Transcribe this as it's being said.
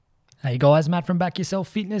Hey guys, Matt from Back Yourself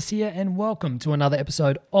Fitness here, and welcome to another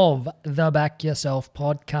episode of the Back Yourself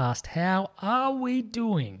podcast. How are we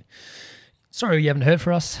doing? Sorry you haven't heard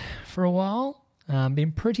from us for a while.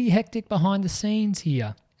 Been pretty hectic behind the scenes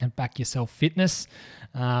here at Back Yourself Fitness.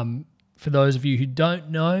 For those of you who don't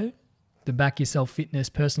know, the Back Yourself Fitness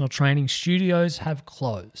personal training studios have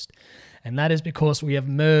closed. And that is because we have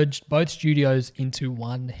merged both studios into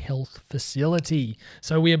one health facility.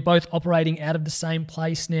 So we are both operating out of the same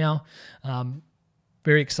place now.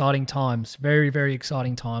 Very exciting times, very, very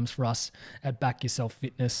exciting times for us at Back Yourself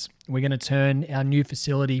Fitness. We're going to turn our new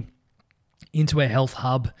facility into a health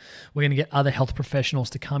hub. We're going to get other health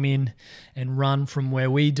professionals to come in and run from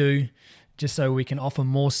where we do, just so we can offer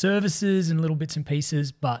more services and little bits and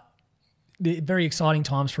pieces. But very exciting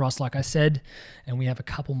times for us, like I said, and we have a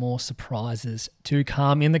couple more surprises to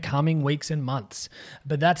come in the coming weeks and months.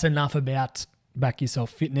 But that's enough about Back Yourself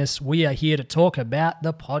Fitness. We are here to talk about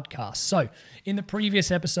the podcast. So in the previous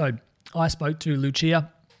episode, I spoke to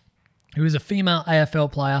Lucia, who is a female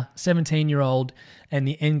AFL player, 17-year-old, and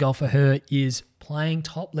the end goal for her is playing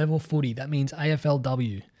top-level footy. That means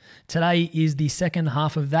AFLW. Today is the second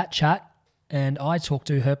half of that chat, and I talked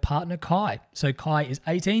to her partner, Kai. So Kai is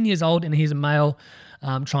 18 years old and he's a male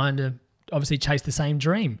trying to obviously chase the same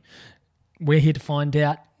dream. We're here to find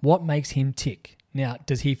out what makes him tick. Now,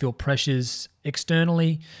 does he feel pressures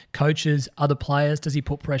externally, coaches, other players? Does he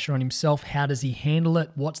put pressure on himself? How does he handle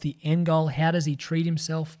it? What's the end goal? How does he treat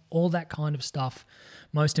himself? All that kind of stuff.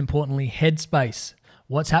 Most importantly, headspace.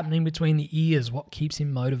 What's happening between the ears? What keeps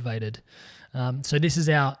him motivated? So this is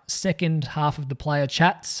our second half of the player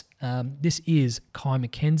chats. This is Kai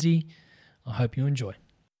McKenzie. I hope you enjoy.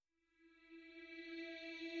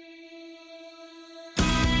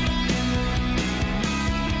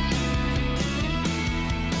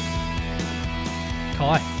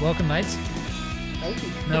 Kai, welcome, mates. Thank you.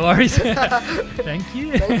 No worries. Thank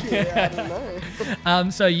you. Thank you. I don't know.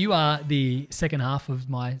 So you are the second half of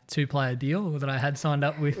my two-player deal that I had signed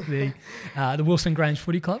up with the Wilson Grange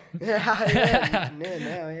Footy Club. Yeah.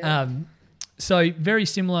 So very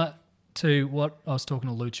similar to what I was talking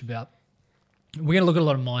to Luch about. We're going to look at a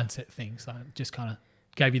lot of mindset things. I just kind of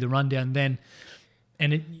gave you the rundown then.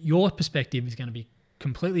 And your perspective is going to be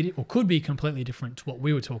could be completely different to what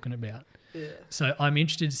we were talking about. Yeah. So I'm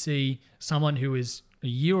interested to see someone who is a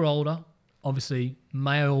year older, obviously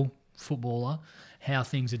male footballer, how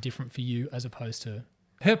things are different for you as opposed to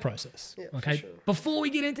her process. Yeah, okay. for sure. Before we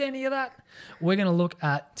get into any of that, we're going to look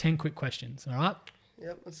at 10 quick questions. All right.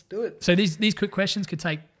 Yep. Let's do it. So these quick questions could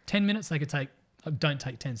take 10 minutes. They could don't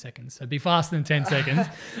take 10 seconds. So be faster than 10 seconds,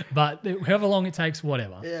 but however long it takes,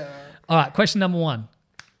 whatever. Yeah. All right. Question number 1.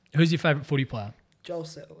 Who's your favorite footy player? Joel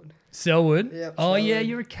Selwood. Yep. Yep, Oh yeah, Selwood.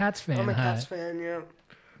 you're a Cats fan. I'm a hey? Cats fan.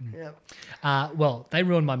 Yeah. Yeah. Well, they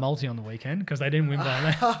ruined my multi on the weekend because they didn't win by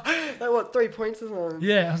that. They what? 3 points or something?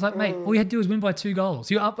 Yeah, I was like, mate, all you had to do was win by 2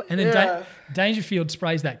 goals. You're up, and then Yeah. Dangerfield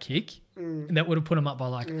sprays that kick, and that would have put them up by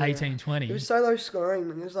like 18, 20. It was so low scoring.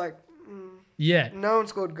 It was like Yeah. no one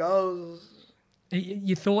scored goals.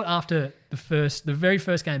 You thought after the very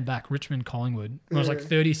first game back, Richmond Collingwood, it was like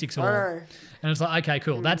 36 all. I know. And it's like, okay,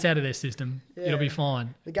 cool. That's out of their system. Yeah. It'll be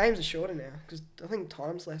fine. The games are shorter now because I think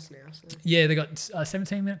time's less now. So. Yeah, they got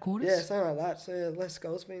 17-minute quarters. Yeah, something like that. So less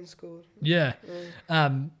goals being scored. Yeah.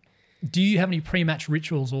 Do you have any pre-match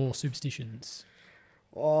rituals or superstitions?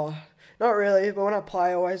 Oh, not really. But when I play,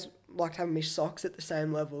 I always like having my socks at the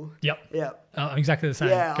same level. Yep. Yeah. Exactly the same.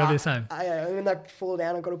 Yeah, Got to be the same. When they fall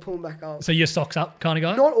down, I've got to pull them back up. So your socks up kind of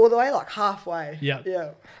guy? Not all the way, like halfway. Yeah.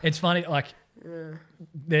 Yeah. It's funny, like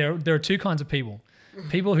there are two kinds of people.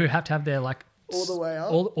 People who have to have their like All the way up.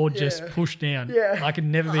 or just Yeah. pushed down. Yeah. I could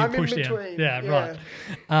never be I'm in pushed down. between. Yeah,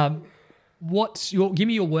 right. Give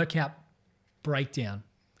me your workout breakdown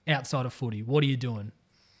outside of footy. What are you doing?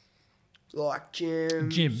 Like gym.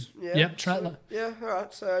 Gym. Yeah. Yep. Yeah, all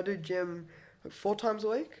right. So I do gym like 4 times a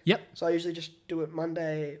week. Yep. So I usually just do it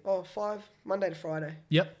Monday to Friday.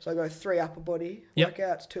 Yep. So I go 3 upper body Yep.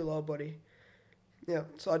 workouts, 2 lower body. Yeah.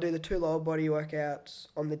 So I do the 2 lower body workouts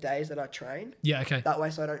on the days that I train. Yeah, okay. That way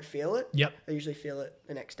so I don't feel it. Yep. I usually feel it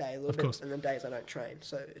the next day a little Of bit. course. And the days I don't train.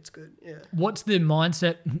 So it's good. Yeah. What's the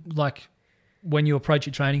mindset like when you approach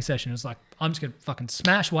your training session? It's like, I'm just going to fucking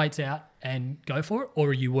smash weights out and go for it? Or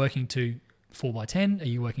are you working to 4x10? Are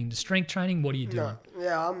you working to strength training? What are you doing? No,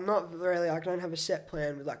 yeah, I'm not really. I don't have a set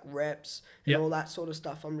plan with like reps and Yep. all that sort of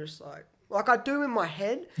stuff. I'm just like I do in my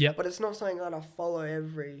head, Yep. but it's not something that I follow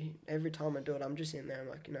every time I do it. I'm just in there. I'm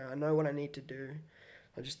like, I know what I need to do.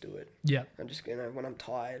 I just do it. Yeah. I just, when I'm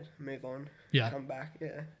tired, move on. Yeah. Come back.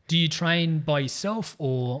 Yeah. Do you train by yourself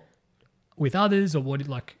or with others, or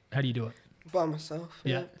how do you do it? By myself.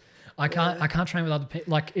 Yeah. I can't train with other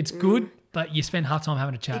people. Like, it's good, but you spend half time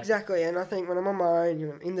having a chat. Exactly, and I think when I'm on my own, you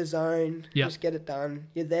know, in the zone, Yep. just get it done.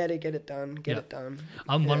 You're there to get it done. Get Yep. it done.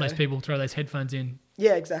 I'm one of Yeah. those people, throw those headphones in,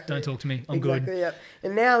 Yeah, exactly. don't talk to me, I'm exactly, good. Yeah.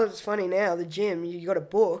 And now it's funny. Now the gym, you got a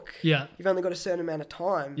book. Yeah, You've only got a certain amount of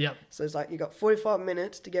time. Yep. So it's like you got 45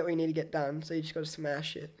 minutes to get what you need to get done. So you just got to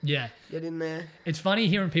smash it. yeah. Get in there. It's funny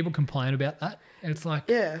hearing people complain about that. It's like,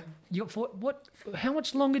 Yeah. you got what? How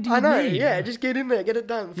much longer do you I know. need? Yeah. Just get in there. Get it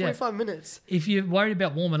done. Yeah. 45 minutes. If you're worried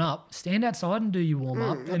about warming up, stand outside and do your warm up,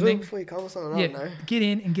 I'll and do then it before you come or something. I don't know. get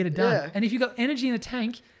in and get it done. Yeah. And if you've got energy in the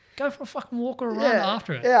tank, go for a fucking walk or a run Yeah.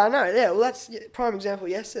 after it. Yeah, I know. Yeah. Well, that's prime example.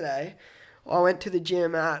 Yesterday, I went to the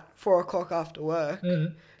gym at 4:00 after work.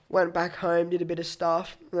 Went back home, did a bit of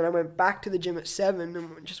stuff, and then I went back to the gym at 7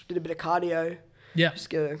 and just did a bit of cardio. Yeah. Just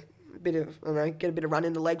get a bit of, I don't know, get a bit of run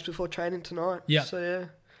in the legs before training tonight. Yeah. So yeah.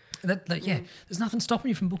 There's nothing stopping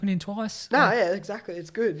you from booking in twice. No, yeah, exactly.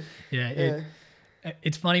 It's good. Yeah.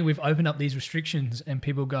 It's funny, we've opened up these restrictions and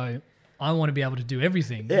people go, I want to be able to do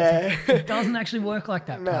everything. Yeah. It doesn't actually work like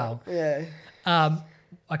that, No. pal. Yeah.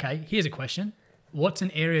 Okay, here's a question. What's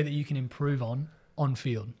an area that you can improve on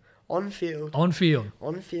field? On field. On field.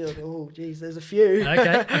 On field. Oh, geez, there's a few.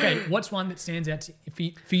 Okay. What's one that stands out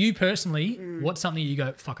for you personally? What's something you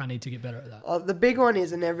go, fuck, I need to get better at that? The big one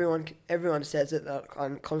is, and everyone says it, that I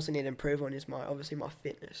constantly need to improve on, is obviously my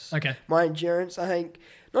fitness. Okay. My endurance. I think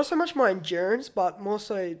not so much my endurance, but more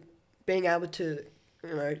so being able to,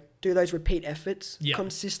 do those repeat efforts Yeah.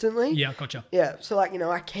 consistently. Yeah, gotcha. Yeah. So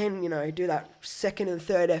I can, do that second and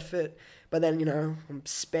third effort, but then, I'm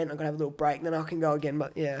spent. I'm gonna have a little break, then I can go again.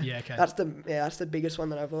 But yeah. Yeah, okay. That's the biggest one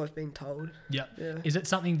that I've always been told. Yeah. Yeah. Is it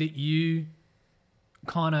something that you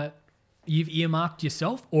you've earmarked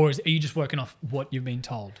yourself, or are you just working off what you've been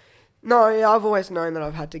told? No, yeah, I've always known that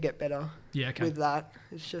I've had to get better. Yeah, okay. With that.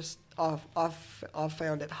 It's just I've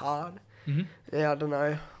found it hard. Mm-hmm. Yeah, I don't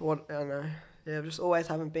know. Yeah, I just always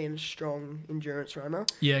haven't been a strong endurance runner.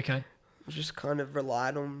 Yeah, okay. I've just kind of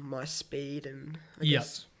relied on my speed and I Yeah.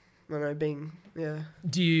 guess, I don't know,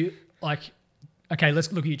 Do you okay,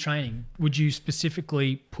 let's look at your training. Would you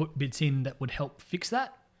specifically put bits in that would help fix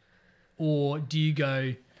that? Or do you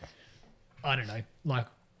go, I don't know, like,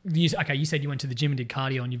 you said you went to the gym and did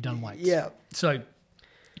cardio and you've done weights. Yeah. So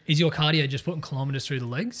is your cardio just putting kilometers through the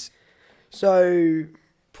legs? So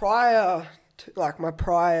prior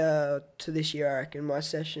to this year, I reckon my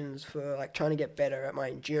sessions for like trying to get better at my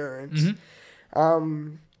endurance,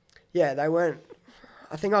 they weren't.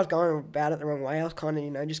 I think I was going about it the wrong way. I was kind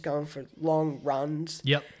of just going for long runs.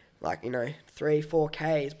 Yep. Like 3-4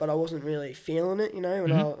 Ks, but I wasn't really feeling it. When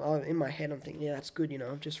I in my head I'm thinking, yeah, that's good.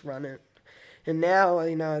 I've just run it, and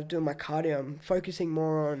now doing my cardio, I'm focusing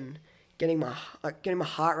more on getting my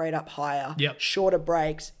heart rate up higher. Yep. Shorter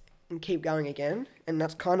breaks and keep going again, and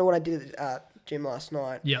that's kind of what I did at gym last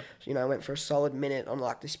night. Yep. So, I went for a solid minute on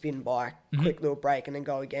like the spin bike, quick little break, and then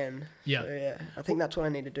go again. Yeah. So, yeah, I think that's what I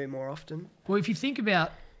need to do more often. Well, if you think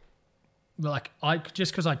about, like,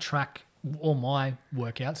 because I track all my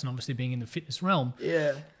workouts and obviously being in the fitness realm,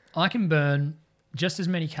 Yeah. I can burn just as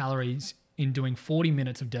many calories in doing 40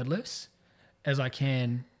 minutes of deadlifts as I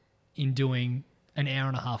can in doing an hour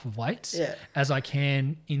and a half of weights, Yeah. as I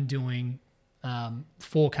can in doing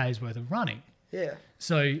 4Ks worth of running. Yeah.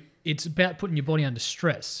 So it's about putting your body under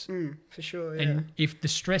stress. For sure. Yeah. And if the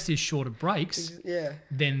stress is shorter breaks, Yeah.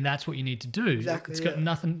 then that's what you need to do. Exactly, It's got yeah.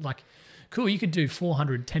 nothing like, cool, you could do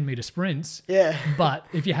 410 meter sprints, Yeah. but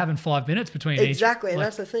if you're having 5 minutes between Exactly, each, and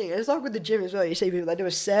that's the thing. And it's like with the gym as well. You see people, they do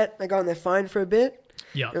a set, they go on their phone for a bit,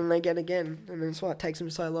 yeah, and they get again. And that's why it takes them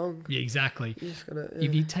so long. yeah, exactly. You just gotta,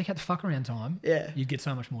 If you take out the fuck around time, yeah, you get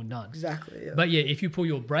so much more done. exactly. Yeah. But yeah, if you pull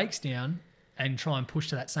your brakes down and try and push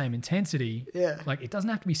to that same intensity, Yeah. like it doesn't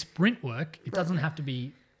have to be sprint work, it doesn't have to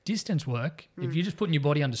be distance work. If you're just putting your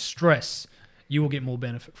body under stress, you will get more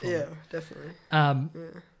benefit from Yeah, it. definitely.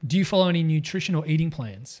 Do you follow any nutrition or eating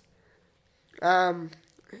plans?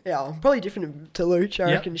 Yeah, I'm probably different to Luch. I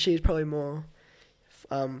Yep. reckon she's probably more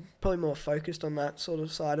focused on that sort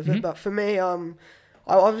of side of it. Mhm. But for me, I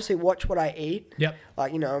obviously watch what I eat. Yep.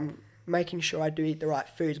 Like, I'm making sure I do eat the right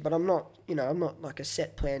foods, but I'm not like a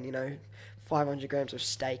set plan, 500 grams of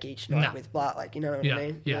steak each night No. with blood, like, you know what Yeah, I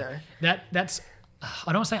mean? yeah. That's I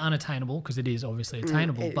don't want to say unattainable because it is obviously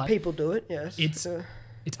attainable, but people do it, yes. it's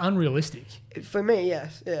unrealistic. For me,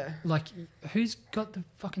 yes, yeah. Like, who's got the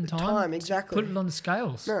fucking time? Time, exactly. Put it on the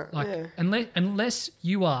scales. No, like, yeah. unless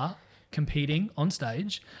you are competing on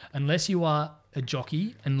stage, unless you are a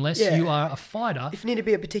jockey, unless Yeah. you are a fighter. If you need to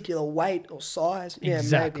be a particular weight or size, yeah,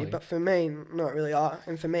 Exactly. maybe. But for me, not really.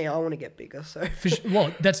 And for me, I want to get bigger, so.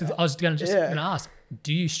 Well, I was going to Yeah. ask.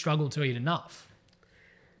 Do you struggle to eat enough?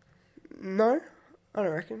 No, I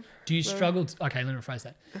don't reckon. Do you struggle? Okay, let me rephrase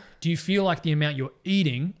that. Do you feel like the amount you're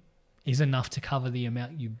eating is enough to cover the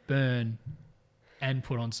amount you burn and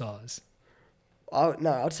put on size?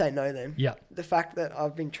 No, I'd say no then. Yeah. The fact that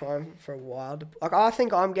I've been trying for a while, I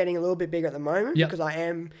think I'm getting a little bit bigger at the moment because I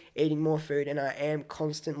am eating more food and I am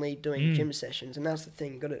constantly doing gym sessions, and that's the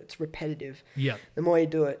thing. It's repetitive. Yeah. The more you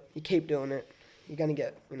do it, you keep doing it, you're gonna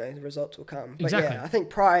get, the results will come. But Exactly. yeah, I think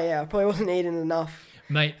prior, I probably wasn't eating enough,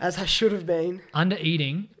 Mate, as I should have been. under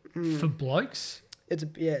eating for blokes It's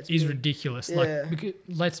is ridiculous. Yeah. Like, because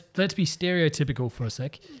let's be stereotypical for a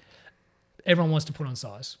sec. Everyone wants to put on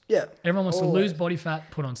size. Yeah. Everyone wants to lose body fat,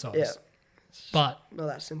 put on size. Yeah. But Not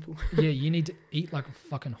that simple. yeah, you need to eat like a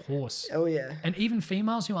fucking horse. Oh yeah. And even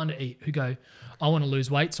females who undereat, who go, I want to lose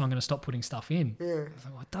weight, so I'm going to stop putting stuff in. Yeah. It's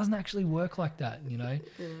like, well, it doesn't actually work like that,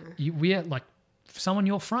 We're like, for someone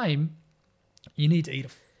your frame, you need to eat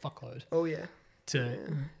a fuckload Oh yeah.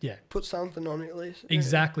 yeah. Put something on it at least.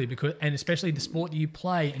 Exactly, and especially the sport that you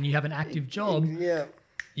play and you have an active job, Yeah.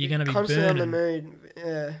 you're going to be Constantly burning. on the mood.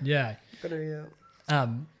 Yeah. Yeah. Yeah.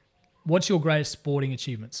 What's your greatest sporting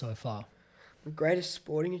achievement so far? The greatest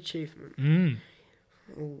sporting achievement.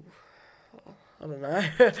 Ooh, I don't know.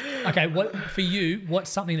 Okay, for you,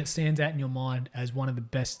 what's something that stands out in your mind as one of the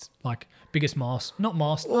best, like, biggest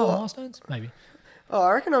milestones, maybe? Oh,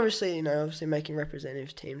 I reckon obviously making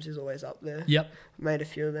representative teams is always up there. Yep. Made a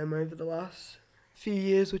few of them over the last few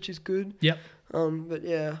years, which is good. Yep. But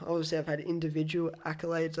yeah, obviously I've had individual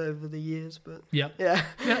accolades over the years, but Yep. yeah.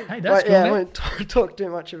 Yeah, hey, that's but cool, yeah, man. I won't talk too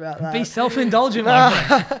much about that. Be self-indulgent, my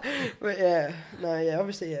friend. But yeah,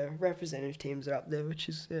 obviously representative teams are up there, which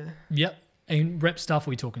is Yep. And rep stuff,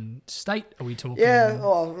 are we talking state? Are we talking...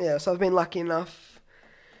 So I've been lucky enough.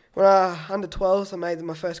 When under 12s, I made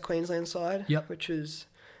my first Queensland side, which was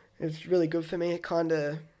really good for me. It kind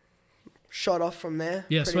of shot off from there,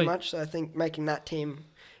 pretty much. So I think making that team,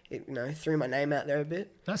 threw my name out there a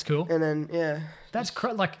bit. That's cool. And then that's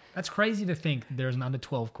crazy to think there's an under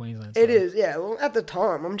 12 Queensland side. It is, yeah. Well, at the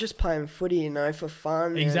time, I'm just playing footy, for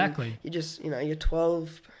fun. Exactly. You just, you're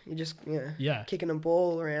 12. You just, kicking a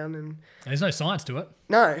ball around and there's no science to it.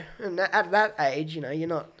 No, and at that age, you're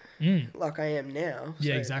not like I am now.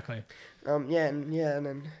 Yeah, so, exactly. and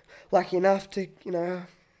then lucky enough to,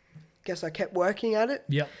 guess I kept working at it.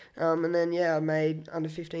 Yep. And then I made under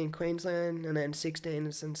 15 Queensland, and then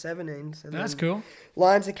 16s and 17s. And that's cool.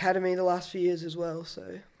 Lions Academy the last few years as well.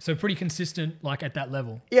 So pretty consistent, like at that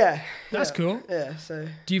level. Yeah. That's cool. Yeah. So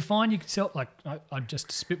do you find yourself I'm just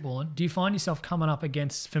spitballing? Do you find yourself coming up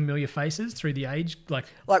against familiar faces through the age, like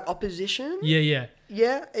opposition? Yeah.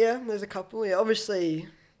 Yeah. There's a couple. Yeah, obviously.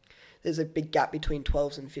 There's a big gap between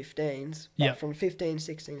 12s and 15s. But from 15,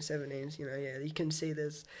 16, 17s, you can see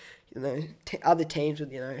there's, other teams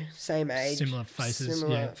with, same age. Similar faces.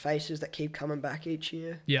 Similar faces that keep coming back each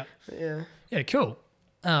year. Yeah. Yeah. Yeah, cool.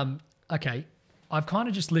 Okay. I've kind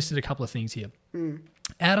of just listed a couple of things here.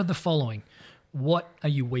 Out of the following, what are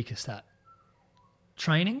you weakest at?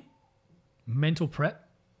 Training, mental prep,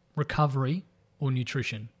 recovery, or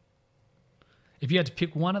nutrition? If you had to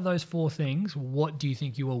pick one of those four things, what do you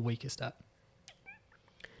think you are weakest at?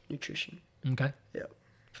 Nutrition. Okay. Yeah,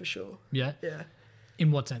 for sure. Yeah? Yeah. In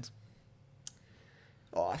what sense?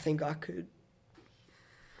 Oh, I think I could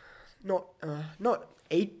not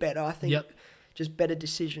eat better. I think just better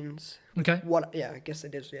decisions. Okay. I guess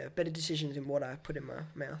it is. Yeah, better decisions in what I put in my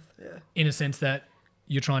mouth. Yeah. In a sense that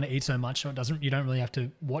you're trying to eat so much, so you don't really have to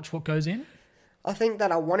watch what goes in? I think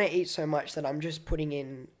that I want to eat so much that I'm just putting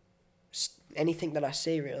in anything that I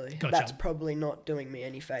see, really. Gotcha. That's probably not doing me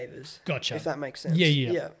any favours. Gotcha. If that makes sense.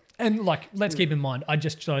 Yeah. And let's keep in mind, I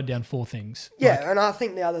just jotted down four things. Yeah, and I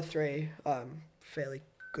think the other three I'm fairly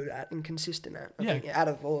good at and consistent at. I think out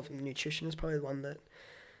of all of them, nutrition is probably the one that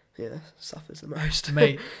suffers the most.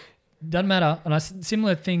 Mate, doesn't matter. And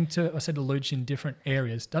similar thing I said to Luch in different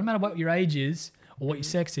areas. Doesn't matter what your age is or what your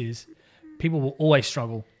sex is, people will always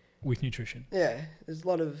struggle with nutrition. Yeah, there's a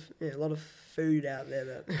lot of food out there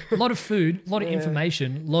that a lot of food, a lot of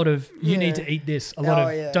information, a lot of you need to eat this, a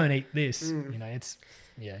lot of don't eat this. It's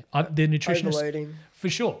the nutritionist overloading for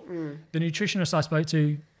sure. The nutritionist I spoke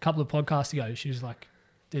to a couple of podcasts ago, she was like,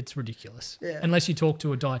 "It's ridiculous." Yeah. Unless you talk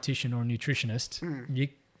to a dietitian or a nutritionist,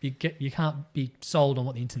 you can't be sold on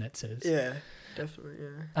what the internet says. Yeah, definitely.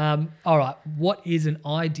 Yeah. All right. What is an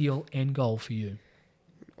ideal end goal for you?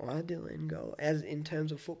 Ideal end goal, as in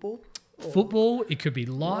terms of football. Football. It could be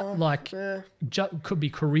could be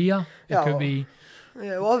career. It could be.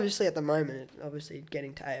 Yeah. Well, obviously at the moment,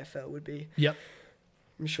 getting to AFL would be. Yep.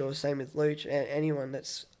 I'm sure same with Luch and anyone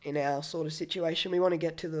that's in our sort of situation. We want to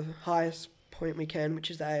get to the highest point we can,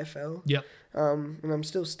 which is the AFL. Yep. And I'm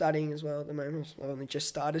still studying as well at the moment. I only just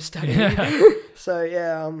started studying. So,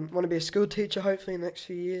 yeah, I want to be a school teacher hopefully in the next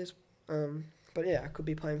few years. But, yeah, I could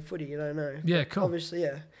be playing footy. You don't know. Yeah, But cool. obviously,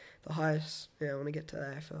 yeah, the highest, I want to get to the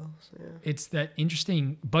AFL. So, yeah. It's that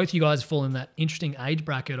interesting. Both you guys fall in that interesting age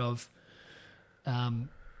bracket of,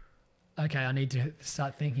 okay, I need to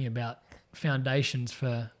start thinking about foundations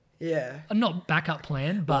for Yeah. not backup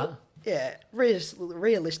plan, but Yeah,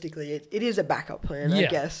 realistically, it is a backup plan, I Yeah.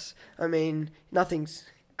 guess. I mean, nothing's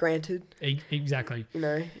granted. Exactly.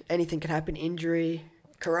 Anything can happen, injury,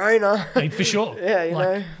 corona. For sure. Yeah, you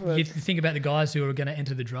know, but- you think about the guys who are going to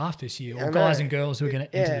enter the draft this year, I or guys know. and girls who are going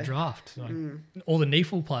to enter Yeah. the draft. Like, all the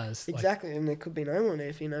NEFL players. like, Exactly, and there could be no one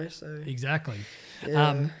if, so. exactly.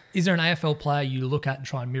 Yeah. Is there an AFL player you look at and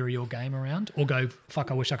try and mirror your game around, or go, fuck,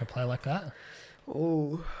 I wish I could play like that?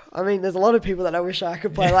 Oh, I mean, there's a lot of people that I wish I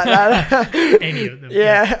could play like that. Any of them?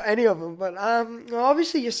 Yeah, any of them. But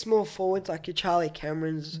obviously your small forwards like your Charlie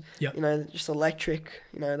Camerons, Yep. just electric.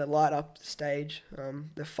 They light up the stage.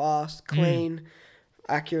 They're fast, clean,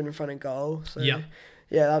 accurate in front of goal. So Yep.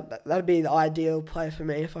 yeah, that'd be the ideal player for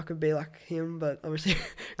me if I could be like him. But obviously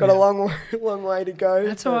got a long way to go.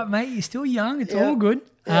 That's but, all right, mate. You're still young. It's Yeah. all good.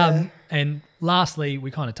 Yeah. And lastly,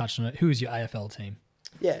 we kind of touched on it. Who is your AFL team?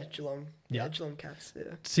 Yeah, Geelong. Yeah. Yeah, Geelong Cats. Yeah.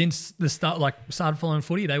 Since the start, started following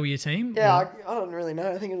footy, they were your team? Yeah, Or- I don't really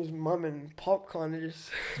know. I think it was mum and pop kind of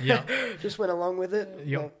just Yeah. just went along with it.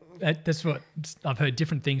 Yeah. That's what I've heard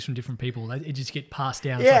different things from different people. It just get passed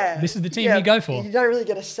down. It's Yeah, like, this is the team yeah, you go for. You don't really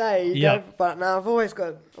get a say. Yeah. But no, I've always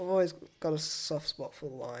got a soft spot for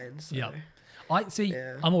the Lions. So. Yeah. I see.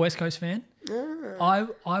 Yeah. I'm a West Coast fan. Yeah.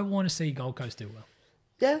 I want to see Gold Coast do well.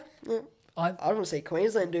 Yeah. I I want to see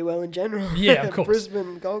Queensland do well in general. Yeah, of course.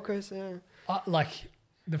 Brisbane, Gold Coast. Yeah. like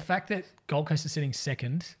the fact that Gold Coast is sitting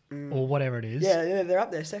second or whatever it is. Yeah, they're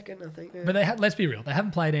up there second, I think. Yeah. But let's be real. They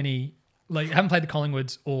haven't played any. Haven't played the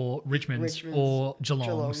Collingwoods or Richmonds or Geelongs.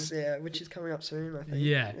 Geelongs, yeah, which is coming up soon, I think.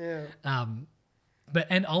 Yeah. Yeah.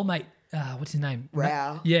 And old mate, what's his name?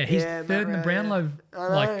 Rao. Yeah, he's Yeah, third in the Matt Brownlow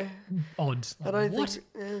Rao, yeah. odds. I don't what?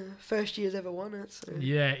 think first year's ever won it. So.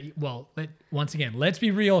 Yeah, well, once again, let's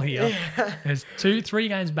be real here. There's 2-3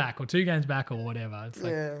 games back or 2 games back or whatever. It's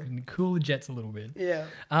like Yeah. cool the Jets a little bit. Yeah.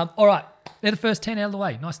 All right, they're the first 10 out of the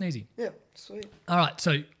way. Nice and easy. Yeah. Sweet. All right,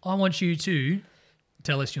 so I want you to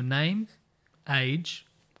tell us your name, age,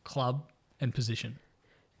 club, and position.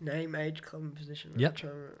 Name, age, club, and position. Yep. I'm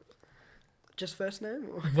trying to- Just first name?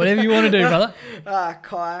 Or? Whatever you want to do, brother.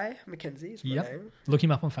 Kai McKenzie is my Yep. name. Look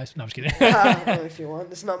him up on Facebook. No, I'm just kidding. If you want.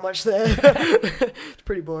 There's not much there. It's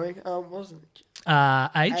pretty boring. What was it?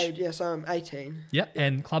 Age. Age, yeah, so I'm 18. Yep.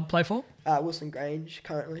 And club play for? Wilson Grange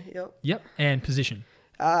currently, yep. Yep. And position?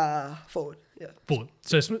 Forward, yeah. Forward.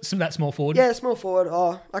 So that small forward? Yeah, small forward.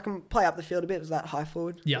 I can play up the field a bit as that high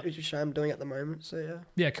forward. Yep. Which I'm doing at the moment, so yeah.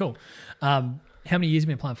 Yeah, cool. How many years have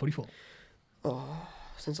you been playing footy for?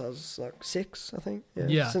 Since I was like 6, I think.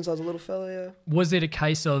 Yeah. Since I was a little fella, yeah. Was it a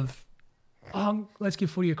case of, let's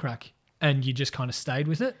give footy a crack, and you just kind of stayed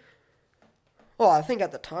with it? Well, I think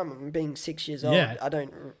at the time, being 6 years old, Yeah. I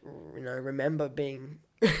don't, remember being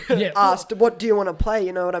Yeah. asked, what do you want to play?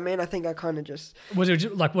 You know what I mean? I think I kind of just... Was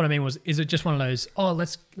it like what I mean was, is it just one of those,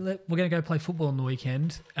 we're going to go play football on the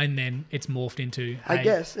weekend, and then it's morphed into, I hey,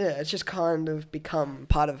 guess, yeah. It's just kind of become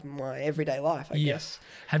part of my everyday life, I guess.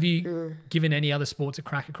 Have you given any other sports a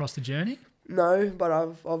crack across the journey? No, but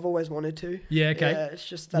I've always wanted to. Yeah, okay. Yeah, it's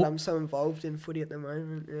just that What- I'm so involved in footy at the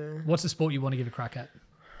moment, yeah. What's the sport you want to give a crack at?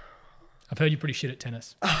 I've heard you're pretty shit at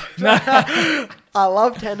tennis. I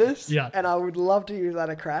love tennis. Yeah. And I would love to give that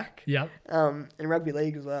a crack. Yep. And rugby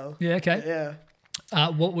league as well. Yeah, okay. Yeah.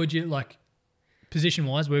 What would you,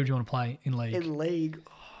 position-wise, where would you want to play in league? In league,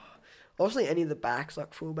 obviously any of the backs,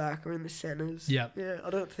 like fullback or in the centres. Yeah. Yeah, I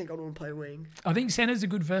don't think I'd want to play wing. I think centre's a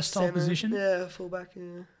good versatile Centre, position. Yeah, fullback,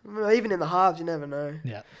 yeah. Well, even in the halves, you never know.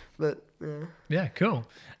 Yeah. But, yeah. Yeah, cool.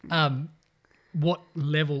 What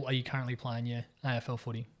level are you currently playing your AFL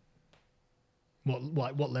footy?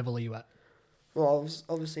 What level are you at? Well, I was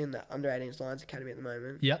obviously in the under-18s Lions Academy at the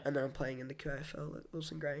moment. Yeah. And then I'm playing in the QAFL at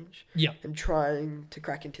Wilson Grange. Yeah. And trying to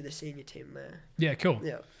crack into the senior team there. Yeah, cool.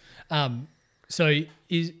 Yeah. So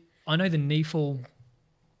I know the NEFL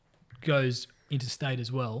goes interstate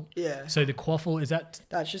as well. Yeah. So the QAFL, is that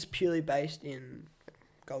That's just purely based in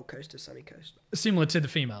Gold Coast or Sunny Coast. similar to the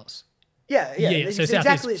females? Yeah. It's so South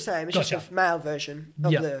exactly East- the same. It's Gotcha. just a male version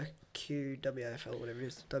of Yeah. the QWAFL, whatever it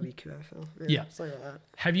is. WQAFL. Yeah. Something like that.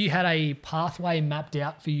 Have you had a pathway mapped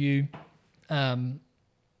out for you in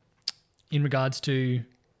regards to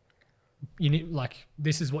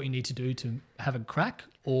this is what you need to do to have a crack,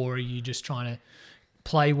 or are you just trying to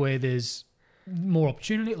play where there's more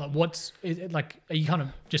opportunity? Like, is it like, are you kind of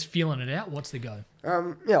just feeling it out? What's the go?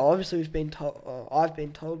 Yeah, obviously we've been told. I've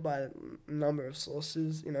been told by a number of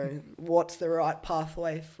sources. You know, what's the right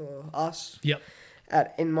pathway for us? Yep.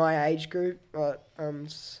 In my age group, but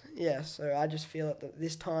yeah. So I just feel at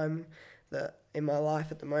this time that in my life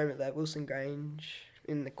at the moment that Wilson Grange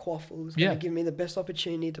in the Quaffle is going to give me the best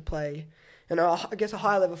opportunity to play. And I guess a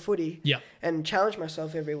high level footy, and challenge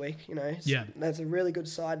myself every week. You know, there's a really good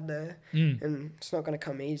side there, and it's not going to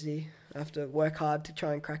come easy. I have to work hard to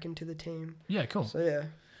try and crack into the team. Yeah, cool. So yeah,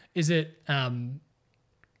 is it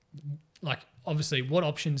like obviously what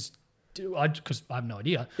options? Because I have no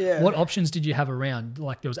idea. Yeah. What options did you have around?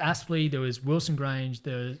 Like there was Aspley, there was Wilson Grange,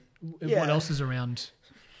 what else is around?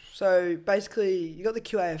 So basically, you got the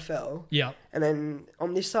QAFL. Yeah. And then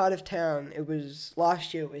on this side of town,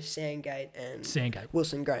 last year it was Sandgate and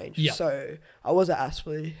Wilson Grange. Yeah. So I was at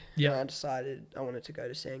Aspley. Yeah. And I decided I wanted to go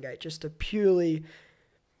to Sandgate just to purely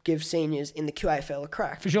give seniors in the QAFL a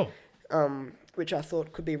crack. For sure. Which I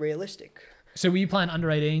thought could be realistic. So were you playing under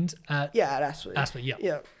 18s at? Yeah, at Aspley. Aspley, yeah.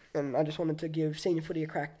 Yeah. And I just wanted to give senior footy a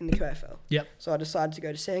crack in the QAFL. Yep. So I decided to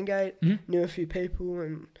go to Sandgate, knew a few people,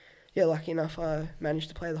 and yeah, lucky enough, I managed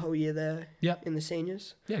to play the whole year there in the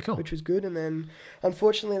seniors. Yeah, cool. Which was good. And then,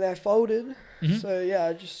 unfortunately, they folded. So, yeah,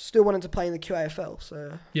 I just still wanted to play in the QAFL.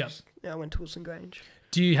 So, I went to Wilson Grange.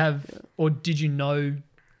 Do you have, or did you know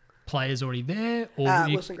players already there? Or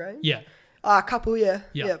Wilson Grange? Yeah. A couple, yeah.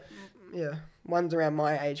 Yeah. Yeah. One's around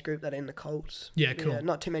my age group that are in the Colts. Yeah, cool. Yeah,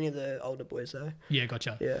 not too many of the older boys, though. Yeah,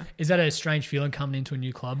 gotcha. Yeah. Is that a strange feeling coming into a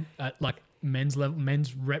new club at, like, men's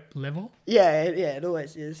rep level? Yeah, it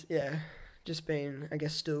always is. Yeah, just being, I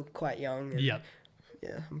guess, still quite young. And, yeah,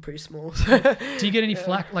 I'm pretty small. Do you get any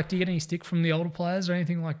flack? Like, do you get any stick from the older players or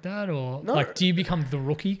anything like that, or like, do you become the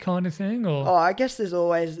rookie kind of thing? Or I guess there's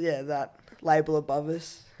always that label above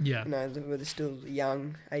us. Yeah, you know, they're still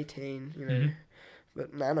young, 18. You know,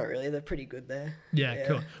 but no, not really. They're pretty good there. Yeah,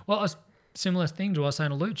 cool. Well, similar thing to what I was saying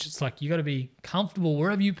to Luch. It's like you got to be comfortable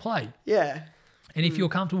wherever you play. Yeah. And if you're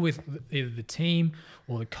comfortable with either the team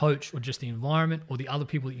or the coach or just the environment or the other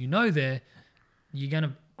people that you know there, you're going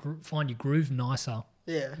to find your groove nicer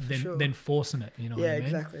than forcing it. You know what I mean? Yeah,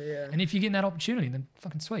 exactly, yeah. And if you're getting that opportunity, then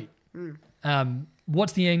fucking sweet.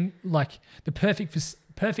 What's the end, like the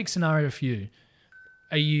perfect scenario for you?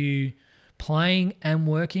 Are you playing and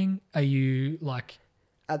working? Are you like...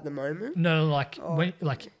 At the moment? No, like,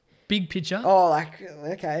 like big picture. Oh, like,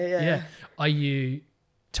 okay, yeah. Yeah. Are you...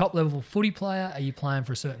 top level footy player? Are you playing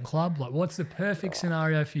for a certain club? Like, what's the perfect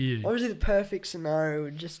scenario for you? Obviously, the perfect scenario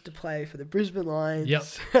would just to play for the Brisbane Lions.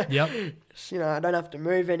 Yep. You know, I don't have to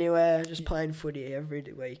move anywhere. Just playing footy every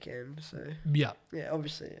weekend. So yeah,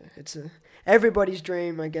 obviously, it's everybody's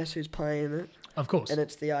dream, I guess, who's playing it. Of course, and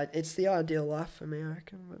it's the ideal life for me, I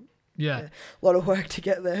reckon. But yeah, a lot of work to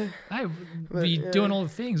get there. Hey, you're doing all the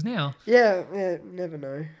things now. Yeah, never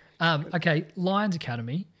know. Okay, Lions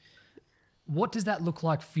Academy. What does that look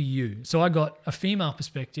like for you? So I got a female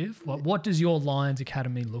perspective. What does your Lions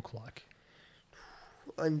Academy look like?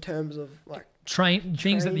 In terms of like training,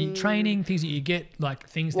 things that you get, like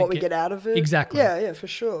things what we get out of it. Exactly. Yeah, for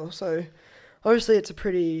sure. So obviously it's a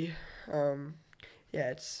pretty,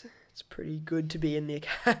 it's pretty good to be in the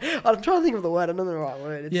academy. I'm trying to think of the word. I don't know the right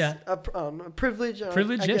word. It's a privilege.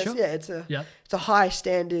 Privilege, I guess. Sure. Yeah, it's a high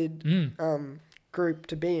standard group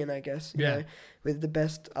to be in, I guess. You know, with the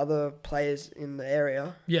best other players in the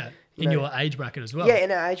area. Yeah, in your age bracket as well. Yeah, in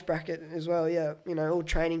our age bracket as well, yeah. You know, all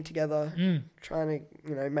training together, trying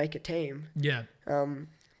to, make a team. Yeah.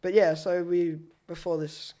 But yeah, so before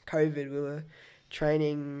this COVID, we were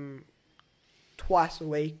training twice a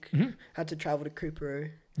week. Had to travel to Coorparoo.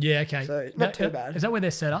 Yeah, okay. So not too bad. Is that where they're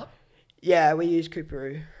set up? Yeah, we use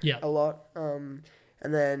Coorparoo a lot.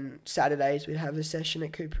 And then Saturdays we'd have a session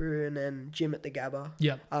at Coorparoo and then gym at the Gabba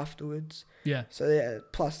afterwards. Yeah. So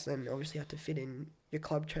plus then obviously you have to fit in your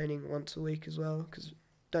club training once a week as well, because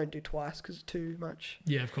don't do twice because it's too much.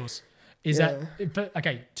 Yeah, of course. Is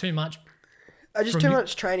that too much? Just too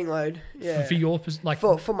much training load. Yeah. For your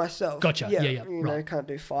for myself. Gotcha. Yeah. You know, can't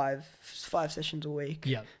do five sessions a week.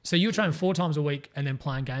 Yeah. So you're training 4 times a week and then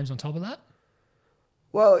playing games on top of that?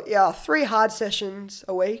 Well, 3 hard sessions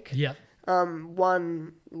a week. Yeah.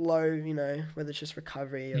 1 low, whether it's just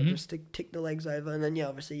recovery or just to tick the legs over, and then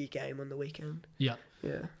obviously your game on the weekend. Yeah.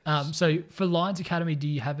 Yeah. So for Lions Academy, do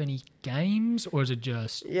you have any games or is it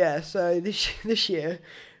just? Yeah. So this year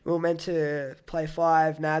we were meant to play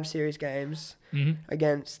 5 NAB series games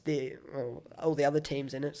against all the other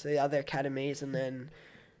teams in it, so the other academies, and then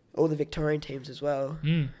all the Victorian teams as well,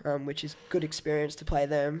 which is good experience to play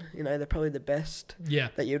them. You know, they're probably the best Yeah.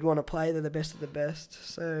 that you'd want to play. They're the best of the best.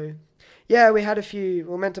 So, yeah, we had a few.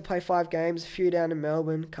 We were meant to play 5 games, a few down in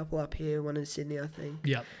Melbourne, a couple up here, one in Sydney, I think.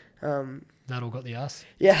 Yeah. That all got the ass.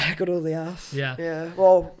 Yeah, got all the ass. Yeah. Yeah.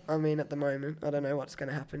 Well, I mean, at the moment, I don't know what's going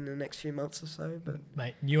to happen in the next few months or so, but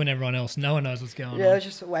Mate, you and everyone else, no one knows what's going yeah, on. it's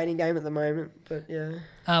just a waiting game at the moment. But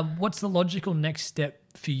yeah. What's the logical next step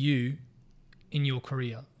for you in your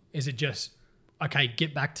career? Is it just, okay,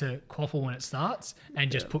 get back to quaffle when it starts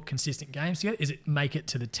and just put consistent games together? Is it make it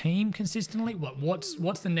to the team consistently? What's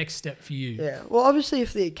the next step for you? Yeah. Well, obviously,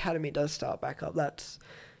 if the academy does start back up, that's,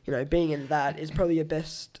 you know, being in that is probably your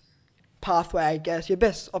best pathway, I guess, your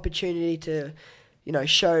best opportunity to, you know,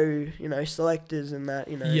 show, you know, selectors and that,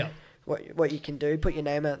 you know, what you can do, put your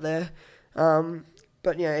name out there.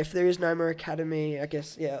 But, yeah, if there is no more academy, I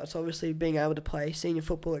guess, yeah, it's obviously being able to play senior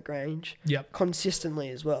football at Grange consistently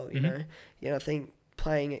as well, you know. You know, I think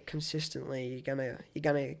playing it consistently, you're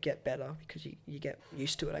gonna get better because you get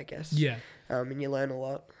used to it, I guess. Yeah. And you learn a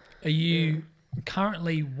lot. Are you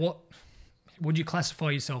currently, what would you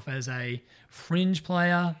classify yourself as, a fringe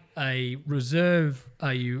player, a reserve?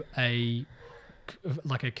 Are you a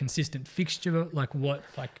consistent fixture? Like what?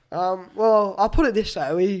 Like well, I'll put it this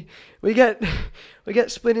way: we get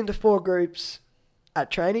split into 4 groups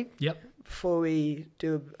at training. Yep. Before we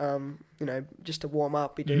do, you know, just to warm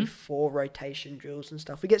up, we do 4 rotation drills and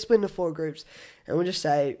stuff. We get split into 4 groups, and we'll just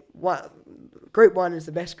say group 1 is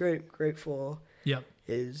the best group. Group 4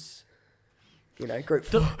 is, you know, group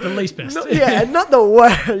 4. The least best. Not the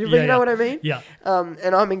worst. You know what I mean? Yeah.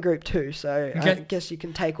 And I'm in group 2, so Okay. I guess you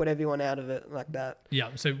can take whatever you want out of it like that.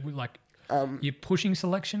 Yeah. So like, you're pushing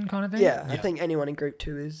selection kind of thing? Yeah, I think anyone in group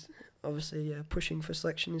 2 is obviously pushing for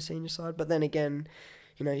selection in senior side. But then again,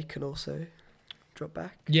 you know, you could also drop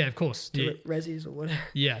back. Yeah, of course. Do resis or whatever.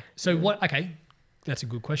 Yeah. So what? Okay, that's a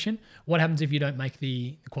good question. What happens if you don't make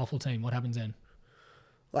the quaffle team? What happens then?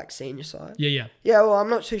 Like senior side. Yeah. Yeah, well, I'm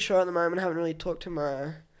not too sure at the moment. I haven't really talked to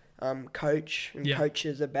my coach and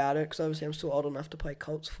coaches about it because obviously I'm still old enough to play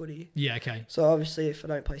Colts footy. Yeah, okay. So obviously if I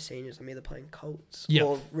don't play seniors, I'm either playing Colts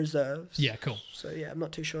or reserves. Yeah, cool. So yeah, I'm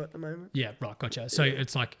not too sure at the moment. Yeah, right, gotcha. So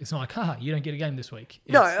it's not like, haha, you don't get a game this week.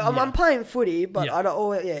 No, I'm playing footy, but I don't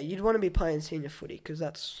always, you'd want to be playing senior footy because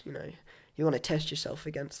that's, you know, you want to test yourself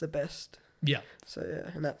against the best. Yeah. So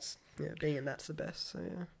yeah, and that's, being in that's the best. So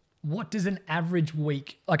yeah. What does an average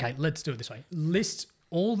week... Okay, let's do it this way. List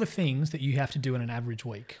all the things that you have to do in an average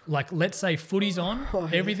week. Like, let's say footy's on,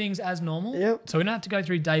 everything's as normal. Yep. So we don't have to go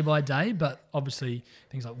through day by day, but obviously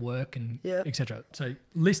things like work and etc. So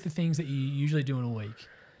list the things that you usually do in a week.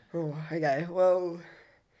 Oh, okay. Well,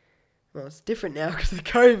 it's different now because of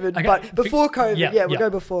COVID. Okay. But before COVID, we'll yeah.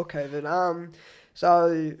 go before COVID.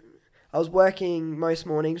 So I was working most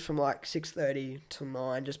mornings from like 6:30 till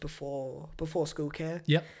 9, just before school care.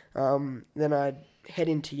 Yep. Then I'd head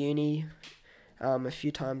into uni a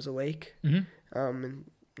few times a week, and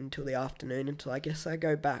until the afternoon, until I guess I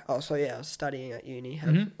go back. Oh, so yeah, I was studying at uni,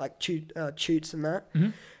 have like tutes and that,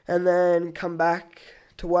 and then come back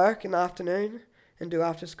to work in the afternoon and do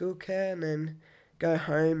after school care, and then go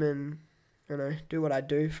home and, you know, do what I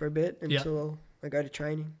do for a bit until I go to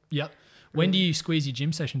training. Yep. When do you squeeze your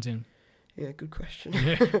gym sessions in? Yeah, good question.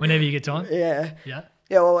 Whenever you get time? Yeah. Yeah.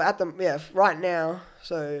 Yeah, well, right now,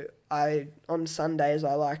 so on Sundays,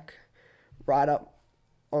 I write up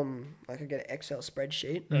on, I get an Excel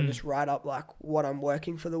spreadsheet, and I just write up, what I'm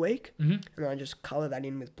working for the week, and I just colour that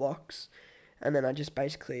in with blocks, and then I just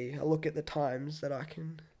basically, I look at the times that I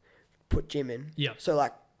can put gym in. Yeah. So,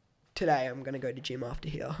 today I'm going to go to gym after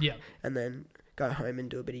here. Yeah. And then go home and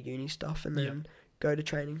do a bit of uni stuff, and then go to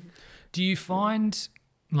training. Do you find...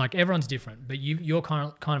 everyone's different, but you're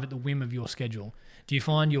kind of at the whim of your schedule. Do you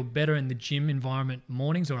find you're better in the gym environment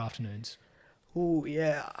mornings or afternoons? Oh,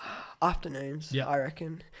 yeah. Afternoons, I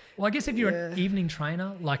reckon. Well, I guess if you're an evening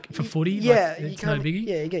trainer, for footy, it's no biggie.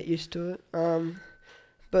 Yeah, you get used to it.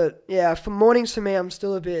 But, yeah, for mornings for me, I'm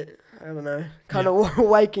still a bit, I don't know, kind of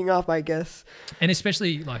waking up, I guess. And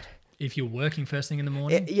especially, if you're working first thing in the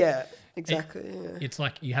morning. Yeah. Exactly. It's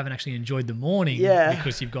like you haven't actually enjoyed the morning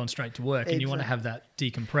because you've gone straight to work and you want to have that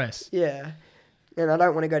decompress. Yeah. And I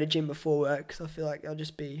don't want to go to gym before work because I feel like I'll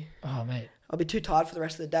just be... Oh, mate. I'll be too tired for the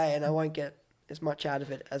rest of the day and I won't get as much out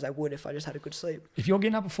of it as I would if I just had a good sleep. If you're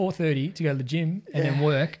getting up at 4:30 to go to the gym and then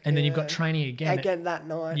work and then you've got training again. Again that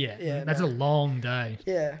night. Yeah. That's a long day.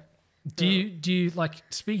 Yeah. Do you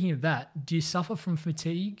speaking of that, do you suffer from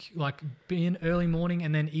fatigue, being early morning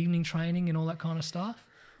and then evening training and all that kind of stuff?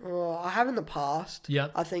 Well, I have in the past. Yeah.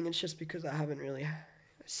 I think it's just because I haven't really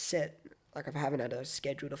set like I haven't had a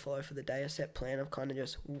schedule to follow for the day, a set plan. I've kind of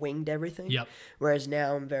just winged everything. Yep. Whereas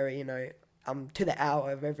now I'm very, I'm to the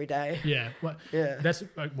hour of every day. Yeah. Well, Yeah. that's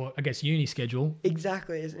well, I guess uni schedule.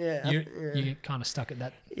 Exactly. Yeah. You get kind of stuck at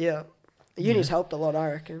that. Yeah. Uni's helped a lot,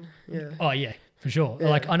 I reckon. Yeah. Oh yeah, for sure. Yeah.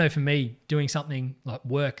 Like I know for me, doing something like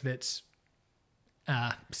work that's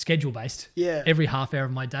schedule based. Yeah. Every half hour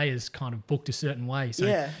of my day is kind of booked a certain way. So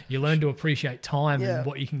Yeah. you learn to appreciate time Yeah. and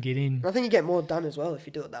what you can get in. I think you get more done as well if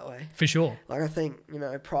you do it that way. For sure. Like I think,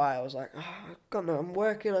 prior I was like, I'm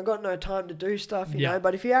working, I got no time to do stuff, you Yeah. know.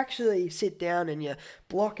 But if you actually sit down and you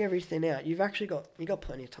block everything out, you got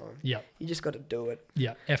plenty of time. Yeah. You just got to do it.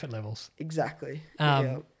 Yeah. Effort levels. Exactly.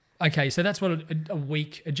 Okay, so that's what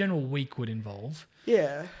a general week would involve.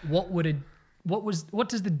 Yeah. What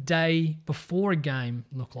does the day before a game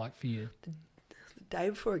look like for you? The day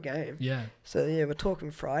before a game. Yeah. So yeah, we're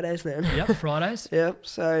talking Fridays then. Yep. Fridays. Yep.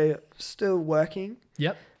 So still working.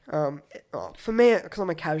 Yep. For me, because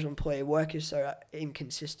I'm a casual employee, work is so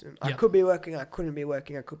inconsistent. I Yep. could be working, I couldn't be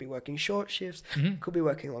working. I could be working short shifts, Mhm. could be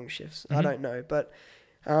working long shifts. I Mhm. don't know, but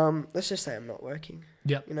let's just say I'm not working.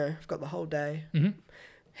 Yep. I've got the whole day. Mhm.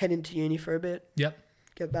 Head into uni for a bit. Yep.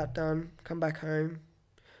 Get that done. Come back home.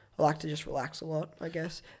 I like to just relax a lot, I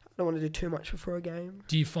guess. I don't want to do too much before a game.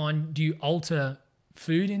 Do you alter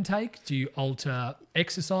food intake? Do you alter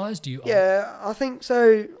exercise? Do you? Yeah, I think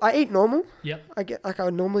so. I eat normal. Yep. I get like I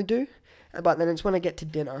would normally do, but then it's when I get to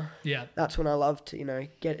dinner. Yeah. That's when I love to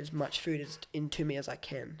get as much food into me as I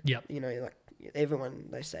can. Yep. Like everyone,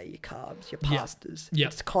 they say your carbs, your Yep. pastas.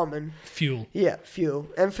 Yep. It's common. Fuel. Yeah, fuel.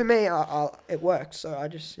 And for me, it works. So I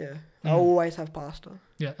just I always have pasta.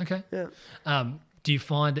 Yeah. Okay. Yeah. Do you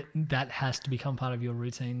find that has to become part of your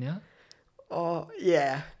routine now? Oh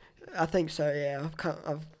yeah, I think so. Yeah,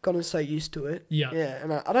 I've gotten so used to it. Yeah. Yeah,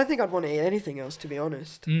 and I don't think I'd want to eat anything else, to be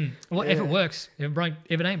honest. Well, if it Yeah. works,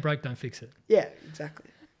 if it ain't broke, don't fix it. Yeah,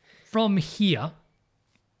 exactly. From here,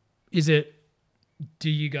 do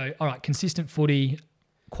you go, all right, consistent footy,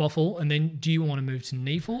 quaffle, and then do you want to move to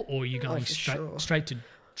NEFL, or are you going for sure. straight to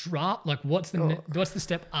draft? Like, what's the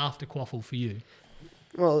step after quaffle for you?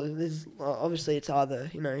 Well, there's obviously it's either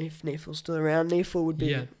if NEFL's still around, NEFL would be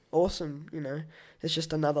Yeah. awesome. It's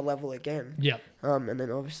just another level again. Yeah. And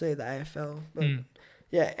then obviously the AFL. But Mm.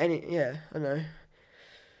 I know.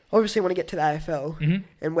 Obviously, want to get to the AFL, Mhm.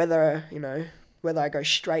 and whether I go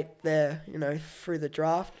straight there, through the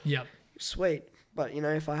draft, Yep. sweet. But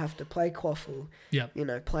if I have to play quaffle, Yep.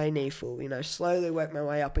 play NEFL, slowly work my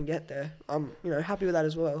way up and get there, I'm happy with that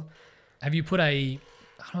as well. Have you put I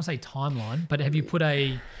don't want to say timeline, but have you put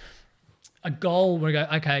a goal where you go,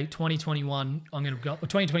 okay, 2021, I'm going to go, or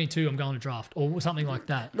 2022, I'm going to draft, or something like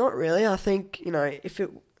that? Not really. I think if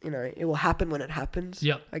it it will happen when it happens.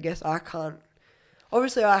 Yep. I guess I can't.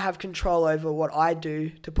 Obviously, I have control over what I do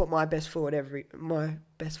to put my best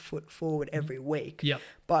foot forward every week. Yep.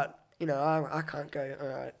 But I can't go. All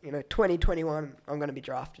right, 2021, I'm going to be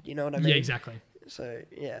drafted. You know what I mean? Yeah, exactly. So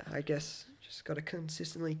yeah, I guess just got to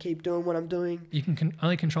consistently keep doing what I'm doing. You can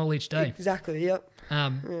only control each day. Exactly. Yep.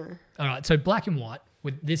 All right. So black and white.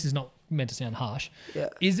 This is not meant to sound harsh. Yeah.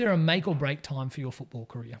 Is there a make or break time for your football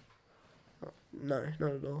career? No,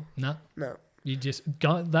 not at all. No. No. You just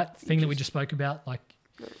go that thing that we just spoke about. Like,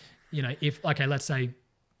 if let's say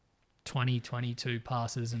 2022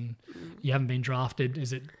 passes and you haven't been drafted,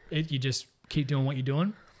 is it you just keep doing what you're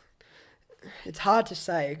doing? It's hard to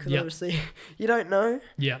say because Yep. obviously you don't know.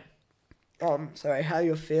 Yeah, Sorry, how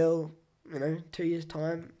you'll feel. 2 years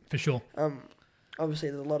time. for sure. Obviously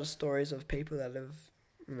there's a lot of stories of people that have,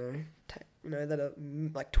 that are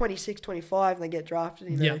like 26, 25 and they get drafted.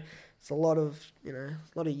 Yeah. It's a lot of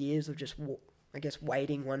years of just, I guess,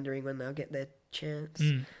 waiting, wondering when they'll get their chance.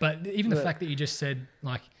 But even the fact that you just said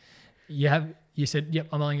like you said, yep,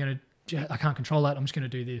 I can't control that. I'm just going to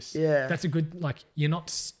do this. Yeah. That's a good, like, you're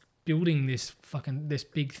not building this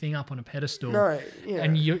big thing up on a pedestal. No, yeah.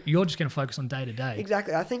 And you're just going to focus on day to day.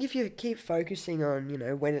 Exactly. I think if you keep focusing on,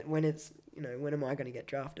 when it's, when am I going to get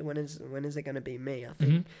drafted? When is it going to be me?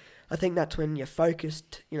 I think that's when you're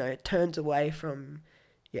focused, it turns away from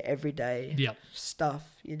your everyday Yep.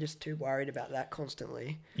 stuff. You're just too worried about that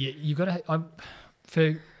constantly. Yeah, you got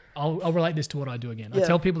to. I'll relate this to what I do again. I Yeah.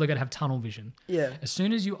 tell people they got to have tunnel vision. Yeah. As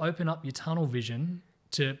soon as you open up your tunnel vision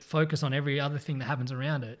to focus on every other thing that happens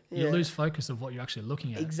around it, you Yeah. lose focus of what you're actually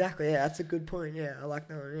looking at. Exactly. Yeah, that's a good point. Yeah, I like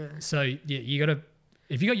that one. Yeah. So yeah, you got to.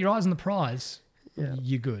 If you got your eyes on the prize, Yeah.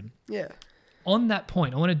 you're good. Yeah. On that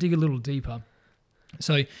point, I want to dig a little deeper.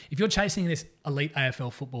 So if you're chasing this elite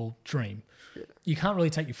AFL football dream, you can't really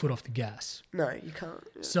take your foot off the gas. No, you can't.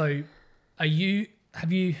 Yeah. So have you, I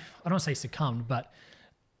don't want to say succumbed, but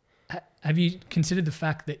have you considered the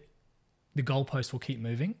fact that the goalpost will keep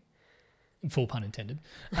moving, full pun intended,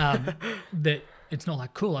 that it's not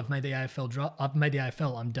like, cool, I've made the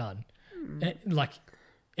AFL, I'm done. Like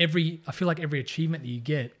I feel like every achievement that you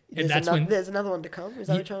get, there's another one to come. Is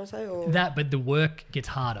that what you're trying to say? Or? But the work gets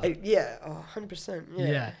harder. 100%.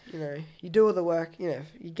 Yeah. You know, you do all the work, you know,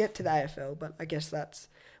 you get to the AFL, but I guess that's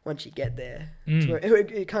once you get there.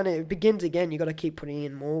 It kind of begins again. You got to keep putting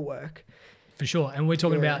in more work. For sure. And we're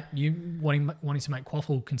talking about you wanting to make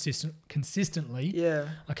quaffle consistently. Yeah.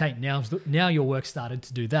 Okay, now your work started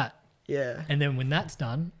to do that. Yeah. And then when that's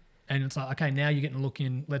done, and it's like, okay, now you're getting to look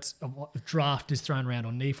in, draft is thrown around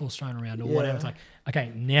or NEFL's thrown around or whatever. It's like,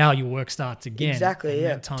 okay, now your work starts again. Exactly,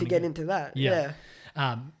 yeah, to get into that. Yeah.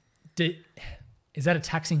 Is that a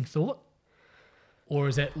taxing thought? Or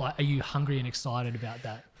is it like, are you hungry and excited about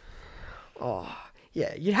that? Oh,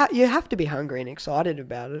 yeah, you have to be hungry and excited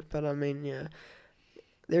about it. But I mean, yeah,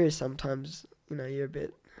 there is sometimes, you know, you're a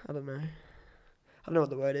bit, I don't know what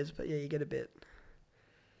the word is, but yeah, you get a bit,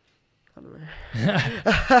 I don't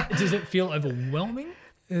know. Does it feel overwhelming?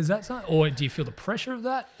 Is that something? Or do you feel the pressure of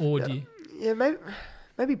that? Or do you... Yeah,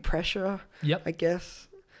 maybe pressure, I guess.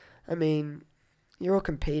 I mean, you're all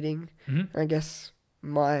competing. Mm-hmm. I guess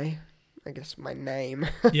my name.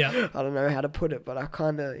 Yeah. I don't know how to put it, but I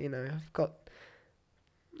kind of, you know,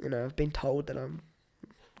 I've been told that I'm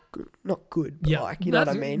not good, but like, you know what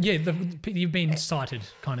I mean? Yeah, you've been cited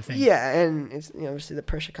kind of thing. Yeah, and it's, you know, obviously the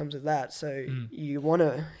pressure comes with that. So you want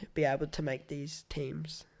to be able to make these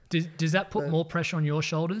teams. Does that put more pressure on your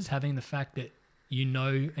shoulders, having the fact that you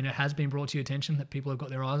know, and it has been brought to your attention that people have got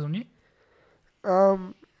their eyes on you?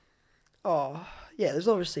 Oh, yeah, there's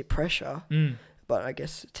obviously pressure, but I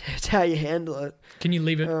guess it's how you handle it. Can you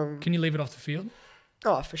leave it? Can you leave it off the field?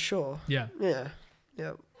 Oh, for sure. Yeah. Yeah.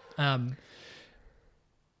 Yeah.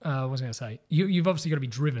 What was I going to say? You've obviously got to be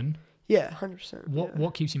driven. Yeah, 100%.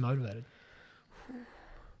 What keeps you motivated?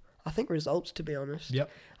 I think results, to be honest.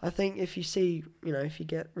 Yep. I think if you see, you know, if you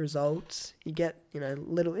get results, you get, you know,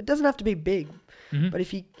 little. It doesn't have to be big, but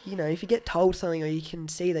if you get told something, or you can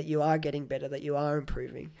see that you are getting better, that you are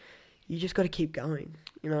improving, you just got to keep going.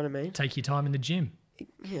 You know what I mean? Take your time in the gym.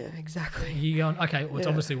 Yeah, exactly. You're going, okay, well, it's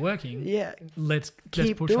obviously working. Yeah. Let's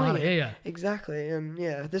keep push doing harder. it. Yeah. Exactly. And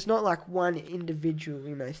yeah, there's not like one individual,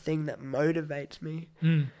 you know, thing that motivates me.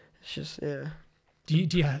 It's just, yeah. Do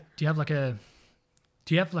you have like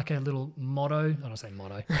a little motto? I don't say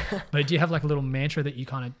motto, but do you have like a little mantra that you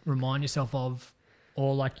kind of remind yourself of,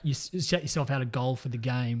 or like you set yourself out a goal for the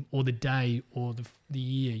game or the day or the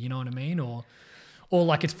year? You know what I mean? Or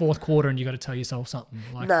like it's fourth quarter and you got to tell yourself something.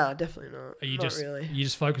 Like, nah, definitely not. Are you not just really. You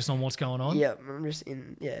just focus on what's going on? Yeah, I'm just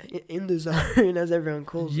in the zone, as everyone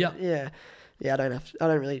calls it. Yeah. Yeah, I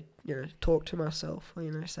don't really, you know, talk to myself or,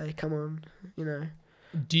 you know, say, come on, you know.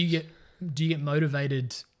 Do you get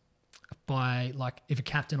motivated by, like, if a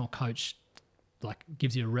captain or coach like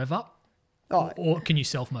gives you a rev up? Or can you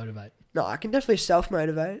self-motivate? No, I can definitely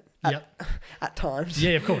self-motivate at times.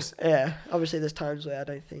 Yeah, of course. Yeah, obviously there's times where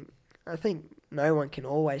I think no one can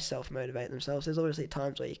always self-motivate themselves. There's obviously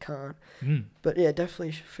times where you can't. But yeah,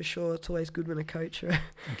 definitely, for sure, it's always good when a coach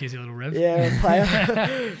gives you a little rev. Yeah, a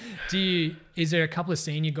player. Is there a couple of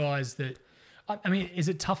senior guys that, I mean, is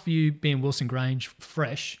it tough for you being Wilson Grange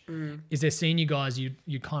fresh? Is there senior guys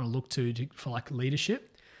you kind of look to for like leadership?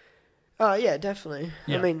 Oh, yeah, definitely.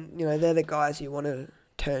 Yeah. I mean, you know, they're the guys you want to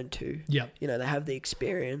turn to. Yeah. You know, they have the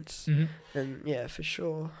experience. And yeah, for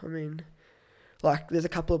sure. I mean, like, there's a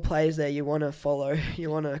couple of players there you want to follow, you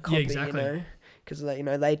want to copy, exactly. You know, because you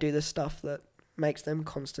know, they do the stuff that makes them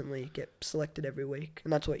constantly get selected every week,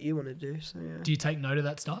 and that's what you want to do. So yeah. Do you take note of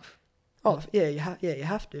that stuff? Oh yeah, you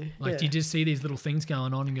have to. Like, do you just see these little things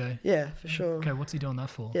going on and go, yeah, for sure. Okay, what's he doing that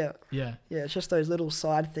for? Yeah. Yeah. Yeah, it's just those little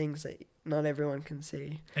side things that not everyone can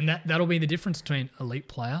see. And that'll be the difference between elite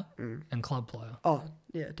player and club player. Oh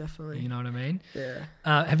yeah, definitely. You know what I mean? Yeah.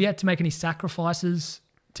 Have you had to make any sacrifices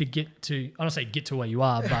to get to, I don't say get to where you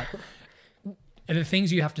are, but are there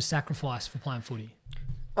things you have to sacrifice for playing footy?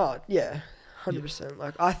 Oh yeah, 100%.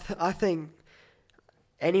 Like I think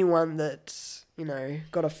anyone that's, you know,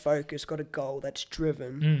 got a focus, got a goal, that's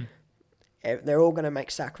driven, they're all going to make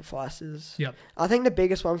sacrifices. Yep. I think the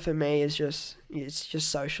biggest one for me is just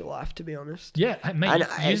social life, to be honest. Yeah, mate,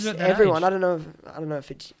 and everyone. Age. I don't know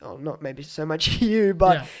if it's not maybe so much you,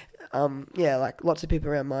 but like lots of people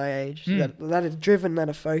around my age that are driven, that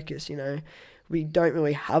are focused. You know, we don't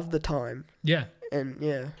really have the time. Yeah. And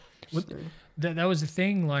yeah. Well, that was the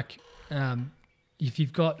thing. Like, if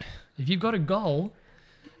you've got a goal,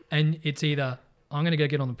 and it's either I'm going to go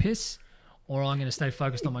get on the piss, or I'm going to stay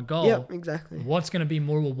focused on my goal. Yep, exactly. What's going to be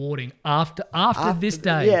more rewarding after this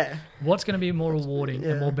day? Yeah. What's going to be more rewarding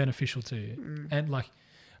and yeah. more beneficial to you? And like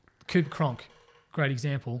Cooper Cronk, great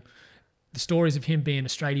example. The stories of him being a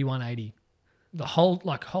straighty 180, the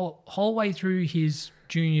whole way through his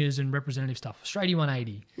juniors and representative stuff, straighty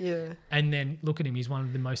 180. Yeah. And then look at him, he's one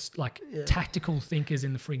of the most tactical thinkers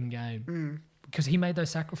in the frigging game because he made those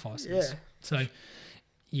sacrifices. Yeah. So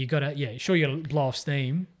you gotta, sure, you gotta blow off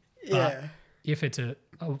steam. Yeah. If it's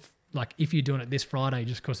if you're doing it this Friday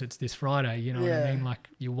just because it's this Friday, you know what I mean? Like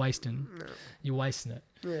you're wasting it.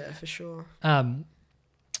 Yeah, for sure.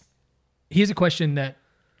 Here's a question that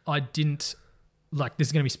I didn't like. This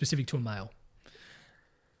is going to be specific to a male.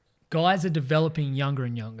 Guys are developing younger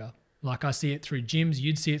and younger. Like I see it through gyms.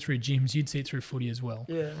 You'd see it through gyms. You'd see it through footy as well.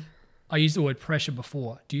 Yeah. I used the word pressure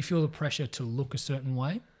before. Do you feel the pressure to look a certain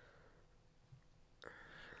way?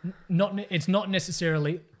 It's not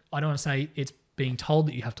necessarily, I don't want to say it's being told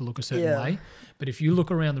that you have to look a certain way, but if you look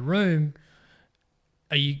around the room,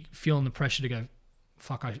 are you feeling the pressure to go,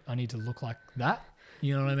 fuck, I need to look like that?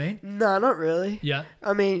 You know what I mean? No, not really. Yeah.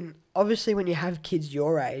 I mean, obviously when you have kids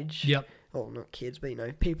your age, Yep. well, not kids,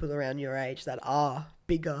 but, people around your age that are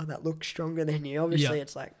bigger, that look stronger than you, obviously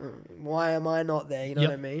it's like, why am I not there? You know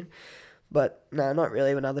what I mean? But no, not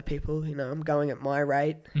really when other people, I'm going at my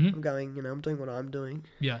rate. I'm going, I'm doing what I'm doing.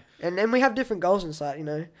 Yeah. And then we have different goals inside,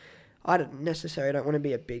 I don't want to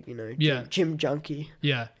be a big, gym junkie.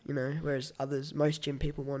 Yeah. Whereas most gym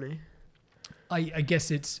people want to. I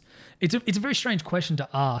guess it's a very strange question to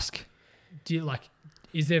ask. Do you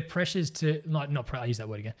is there pressures to I use that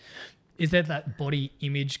word again. Is there that body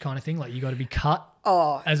image kind of thing? Like you got to be cut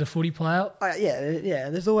as a footy player? Yeah.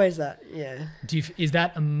 There's always that. Yeah. Is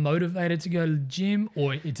that a motivator to go to the gym,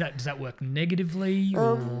 or does that work negatively,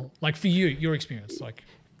 or like for you, your experience, like?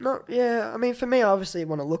 Not. Yeah. I mean, for me, I obviously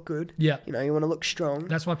want to look good. Yeah. You want to look strong.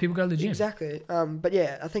 That's why people go to the gym. Exactly. But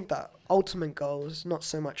yeah, I think the ultimate goal is not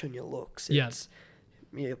so much on your looks. It's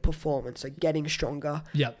your performance, so getting stronger,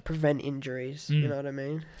 prevent injuries, you know what I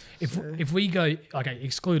mean? If we go,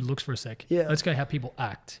 exclude looks for a sec, let's go how people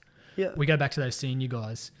act. Yeah. We go back to those senior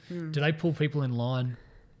guys. Do they pull people in line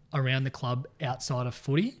around the club outside of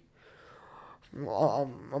footy?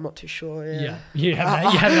 Well, I'm not too sure, Yeah. You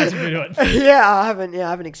haven't had to do it. I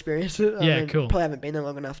haven't experienced it. I mean, cool. Probably haven't been there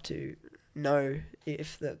long enough to know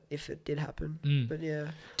if it did happen. But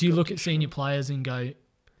yeah. Do you look at senior players and go,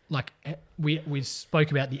 like we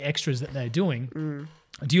spoke about the extras that they're doing.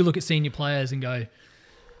 Do you look at senior players and go,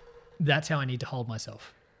 that's how I need to hold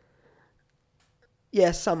myself?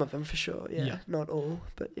 Yeah, some of them for sure. Yeah. Not all,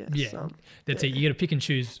 but some. That's it. You got to pick and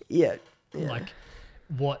choose. Yeah. Like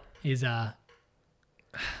what is not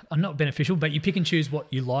beneficial, but you pick and choose what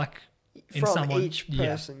you like in from someone. Each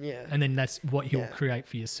person, and then that's what you'll create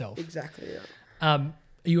for yourself. Exactly. Yeah. Are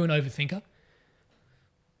you an overthinker?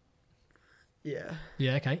 Yeah.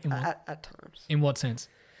 Yeah. Okay. In what? At times. In what sense?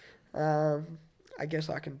 I guess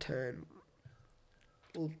I can turn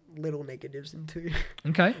little negatives into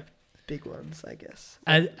big ones. I guess.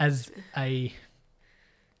 As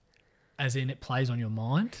in it plays on your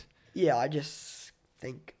mind. Yeah, I just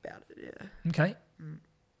think about it. Yeah. Okay.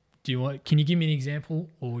 Can you give me an example,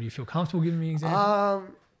 or do you feel comfortable giving me an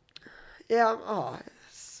example? Yeah.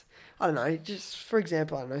 I don't know. Just for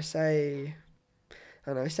example, I don't know. Say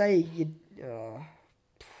you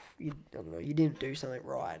you didn't do something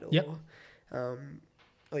right, or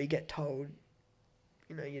or you get told,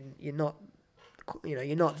 you're not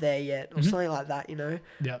there yet, or something like that.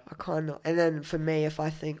 Yeah. I kind of, and then for me, if I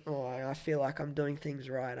think, I feel like I'm doing things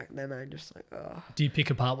right, then I just Do you pick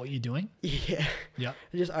apart what you're doing? Yeah. Yeah.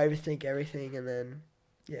 I just overthink everything, and then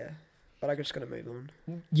but I just got to move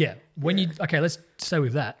on. Yeah. Let's stay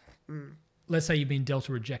with that. Let's say you've been dealt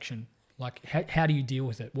a rejection. Like, how do you deal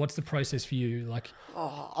with it? What's the process for you? Like,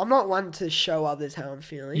 I'm not one to show others how I'm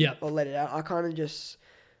feeling or let it out. I kind of just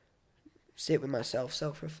sit with myself,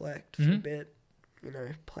 self-reflect for a bit,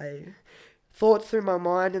 play thoughts through my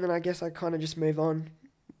mind, and then I guess I kind of just move on.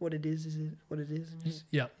 What it is it what it is. And just,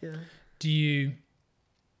 yeah. Do you?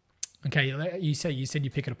 Okay, you said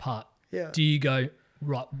you pick it apart. Yeah. Do you go,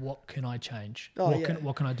 right, what can I change?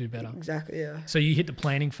 What can I do better? Exactly, yeah. So you hit the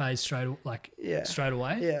planning phase straight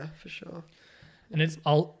away? Yeah, for sure. And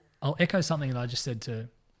I'll echo something that I just said to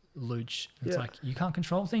Luch. It's like, you can't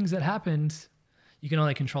control things that happened. You can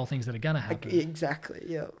only control things that are going to happen. Exactly,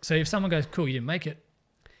 yeah. So if someone goes, cool, you didn't make it,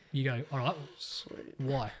 you go, all right, sweet.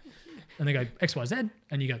 Why? And they go, X, Y, Z,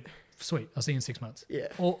 and you go, sweet, I'll see you in 6 months. Yeah.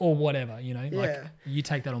 Or whatever, like you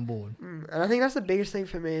take that on board. And I think that's the biggest thing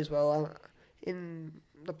for me as well. In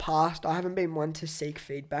the past, I haven't been one to seek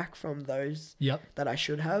feedback from those that I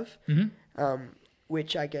should have.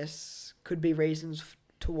 which I guess could be reasons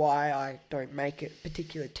to why I don't make it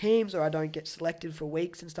particular teams or I don't get selected for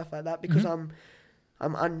weeks and stuff like that because I'm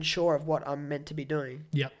unsure of what I'm meant to be doing.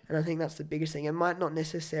 Yep. And I think that's the biggest thing. It might not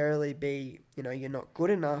necessarily be, you're not good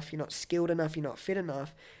enough, you're not skilled enough, you're not fit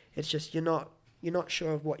enough. It's just you're not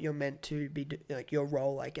sure of what you're meant to be, like your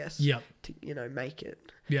role, I guess. Yep. To make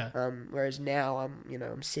it. Yeah. Whereas now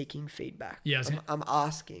I'm seeking feedback. Yeah. I'm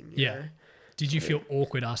asking. You know? Did you feel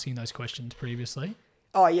awkward asking those questions previously?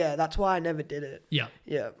 Oh yeah, that's why I never did it. Yeah.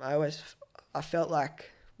 Yeah. I felt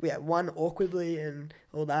like one, awkwardly and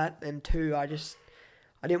all that, and two, I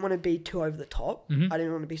didn't want to be too over the top. Mm-hmm. I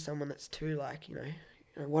didn't want to be someone that's too like,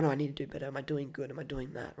 what do I need to do better? Am I doing good? Am I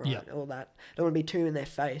doing that? Right. Yeah. All that. I don't want to be too in their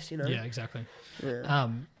face, Yeah, exactly. Yeah.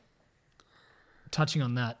 Touching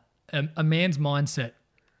on that, a man's mindset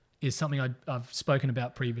is something I've spoken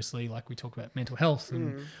about previously. Like we talk about mental health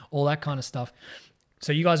and all that kind of stuff.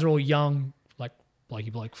 So you guys are all young, like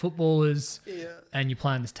you like footballers, and you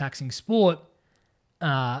play in this taxing sport.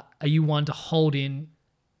 Are you one to hold in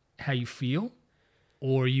how you feel,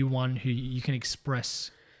 or are you one who you can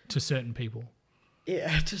express to certain people?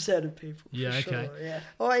 Yeah, to certain people. Yeah, for okay. Sure, yeah.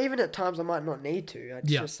 Or even at times I might not need to. It's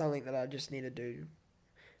Yeah. just something that I just need to do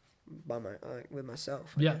with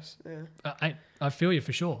myself. I Yeah. guess. Yeah. I feel you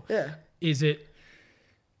for sure. Yeah. Is it?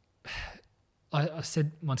 I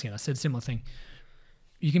said once again. I said similar thing.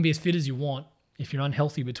 You can be as fit as you want. If you're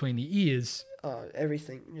unhealthy between the ears,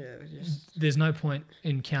 Everything. Yeah. Just there's no point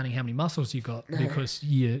in counting how many muscles you got because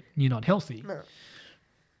you're not healthy. no.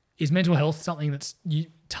 Is mental health something that's you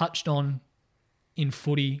touched on in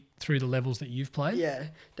footy through the levels that you've played? Yeah,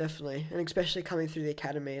 definitely, and especially coming through the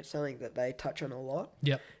academy, it's something that they touch on a lot.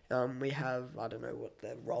 Yep. We have, I don't know what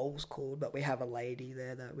the role's called, but we have a lady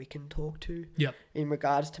there that we can talk to. Yep. In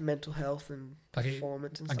regards to mental health and Like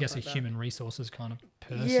performance and I stuff guess like a that. human resources kind of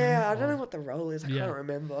person. Yeah, I don't or- know what the role is. I Yeah. can't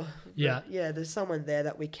remember. Yeah. But yeah, there's someone there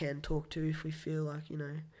that we can talk to if we feel like,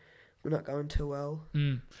 we're not going too well.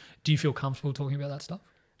 Mm. Do you feel comfortable talking about that stuff?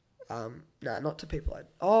 No, not to people.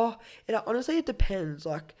 Honestly, it depends.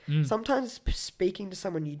 Like, sometimes speaking to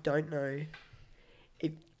someone you don't know,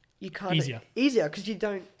 you can't... Easier, because you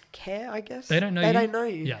don't care, I guess. They don't know They you? don't know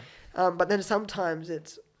you. Yeah. But then sometimes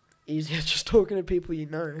it's easier just talking to people you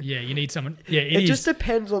know. Yeah, you need someone. Yeah, It just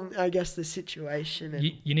depends on, I guess, the situation. And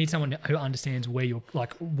you need someone who understands where you're,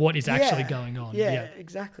 like, what is actually going on. Yeah,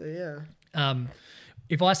 exactly, yeah.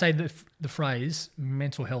 If I say the phrase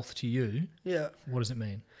mental health to you, Yeah. what does it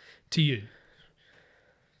mean to you?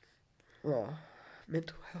 Oh,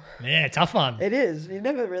 mental health. Yeah, tough one. It is. You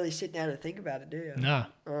never really sit down and think about it, do you? No.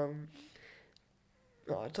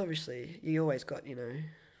 It's obviously, you always got,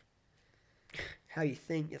 how you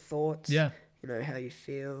think, your thoughts. Yeah. How you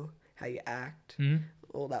feel, how you act,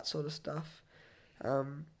 all that sort of stuff.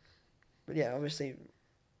 But yeah, obviously,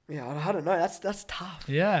 I don't know. That's tough.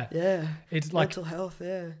 Yeah. Yeah. It's like mental health,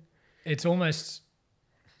 yeah. it's almost,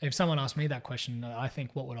 if someone asked me that question, I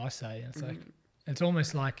think, what would I say? It's like, it's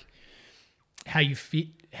almost like how you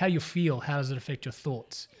feel, how does it affect your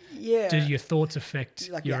thoughts? Yeah. Do your thoughts affect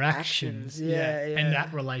Like your your actions? actions, yeah. And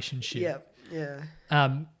that relationship. Yeah.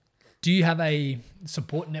 Do you have a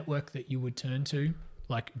support network that you would turn to?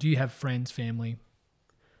 Like, do you have friends, family,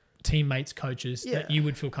 teammates, coaches that you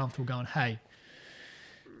would feel comfortable going, hey,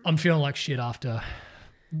 I'm feeling like shit after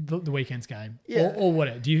the weekend's game, or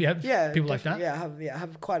whatever? Do you have people like that? Yeah, I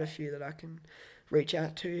have quite a few that I can reach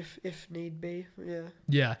out to if need be. Yeah.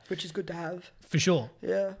 Yeah, Which is good to have. for sure.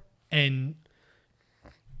 Yeah. And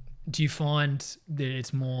do you find that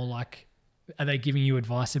it's more like, are they giving you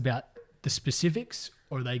advice about the specifics,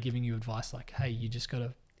 or are they giving you advice like, hey, you just got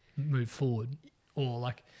to move forward, or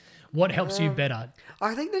like, what helps you better?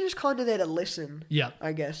 I think they're just kind of there to listen. Yeah.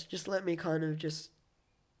 I guess just let me kind of just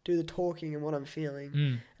do the talking and what I'm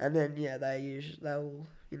feeling, and then they'll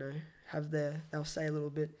they'll say a little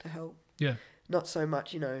bit to help. Yeah. Not so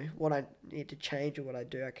much what I need to change or what I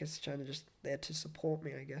do. I guess trying to just there to support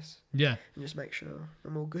me, I guess, Yeah. and just make sure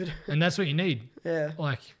I'm all good. And that's what you need. Yeah.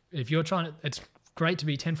 Like, if you're trying to, it's great to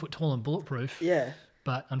be 10 foot tall and bulletproof. Yeah.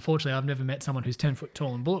 But unfortunately, I've never met someone who's 10 foot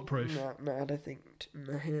tall and bulletproof. No, I don't think.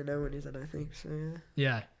 No one is. I don't think so.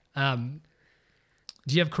 Yeah. Yeah.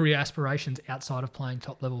 Do you have career aspirations outside of playing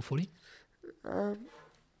top level footy?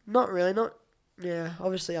 Not really. Not. Yeah.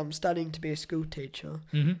 Obviously, I'm studying to be a school teacher.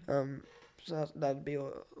 Mm-hmm. So that'd be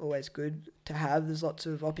always good to have. There's lots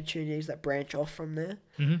of opportunities that branch off from there.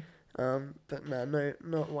 Mm-hmm. But no,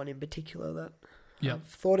 not one in particular that Yep. I've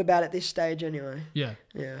thought about at this stage anyway. Yeah.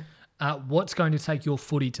 Yeah. What's going to take your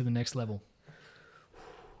footy to the next level?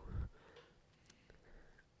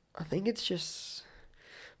 I think it's just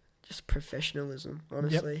just professionalism,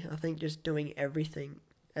 honestly. I think just doing everything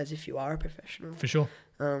as if you are a professional. For sure.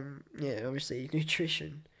 Yeah, obviously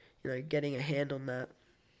nutrition, getting a hand on that.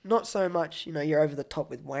 Not so much, you're over the top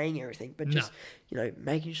with weighing everything, but just,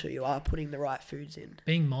 making sure you are putting the right foods in.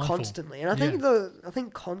 Being mindful. Constantly. And I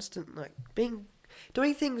think constant, like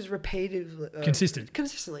doing things repeatedly.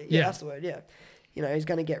 Consistently. Yeah, that's the word, yeah. Is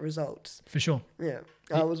going to get results. For sure. Yeah.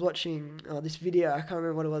 I was watching this video, I can't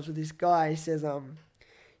remember what it was, with this guy. He says,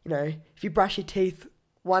 if you brush your teeth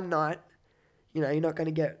one night, they're not going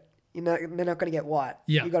to get white.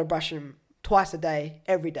 Yeah. You got to brush them twice a day,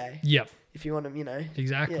 every day. Yep. If you want them,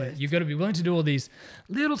 Exactly. Yeah. You've got to be willing to do all these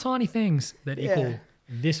little tiny things that equal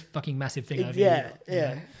this fucking massive thing over here.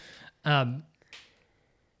 Yeah.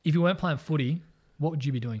 If you weren't playing footy, what would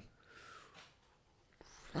you be doing?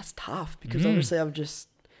 That's tough because obviously I've just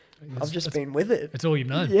been with it. It's all you've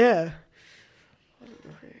known. Yeah. I don't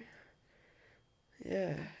know.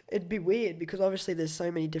 Yeah. It'd be weird because obviously there's so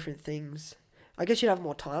many different things. I guess you'd have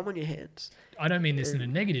more time on your hands. I don't mean this in a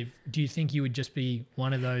negative. Do you think you would just be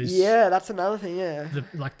one of those? Yeah, that's another thing, yeah.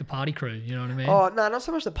 Like the party crew, you know what I mean? Oh, no, not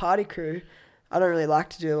so much the party crew. I don't really like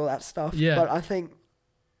to do all that stuff. Yeah. But I think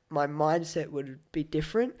my mindset would be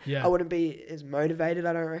different. Yeah. I wouldn't be as motivated,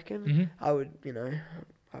 I don't reckon. Mm-hmm. I would,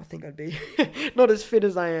 I think I'd be not as fit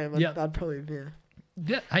as I am. I'd probably,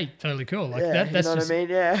 Yeah, hey, totally cool. Like yeah, that's you know just, what I mean?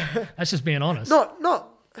 Yeah. That's just being honest.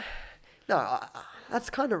 That's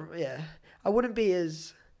kind of, yeah. I wouldn't be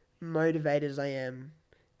as motivated as I am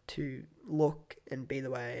to look and be the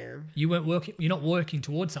way I am. You're not working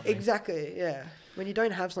towards something. Exactly, yeah. When you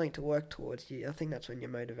don't have something to work towards, I think that's when your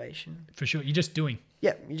motivation. For sure. You're just doing.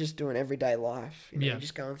 Yeah, you're just doing everyday life. Yeah. You're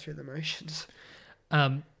just going through the motions.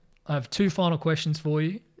 I have 2 final questions for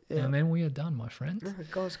you, Yeah. and then we are done, my friend. Oh, it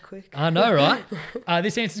goes quick. I know, right?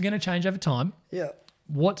 This answer is going to change over time. Yeah.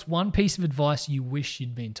 What's one piece of advice you wish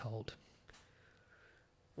you'd been told?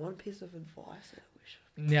 One piece of advice I wish.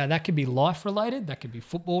 Now, that could be life related. That could be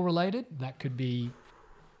football related. That could be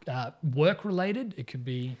work related. It could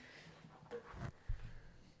be...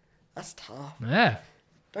 That's tough. Yeah.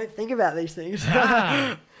 Don't think about these things.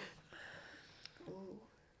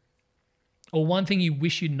 Or one thing you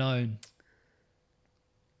wish you'd known,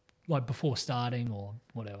 like before starting or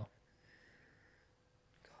whatever.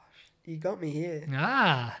 You got me here.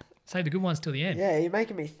 Save the good ones till the end. Yeah, you're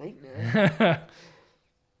making me think now.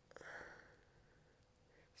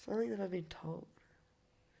 Something that I've been told.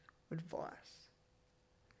 Advice.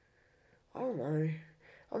 I don't know.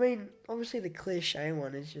 I mean, obviously the cliche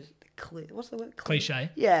one is just what's the word? Cliche.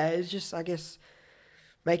 Yeah, it's just, I guess,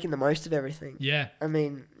 making the most of everything. Yeah. I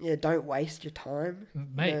mean, don't waste your time.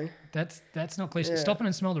 Mate, that's not cliche. Yeah. Stopping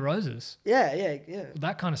and smell the roses. Yeah.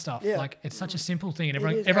 That kind of stuff. Yeah. Like, it's such a simple thing. And It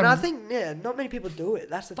everyone, is. And I think, not many people do it.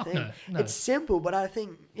 That's the thing. No. It's simple, but I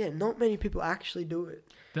think, not many people actually do it.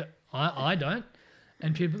 I don't.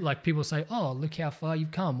 And people say, oh, look how far you've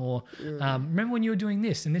come. Or remember when you were doing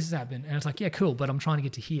this and this has happened. And it's like, yeah, cool, but I'm trying to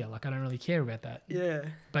get to here. Like, I don't really care about that. Yeah.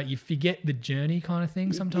 But you forget the journey kind of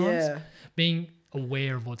thing sometimes. Yeah. Being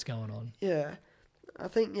aware of what's going on. Yeah. I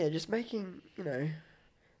think, just making,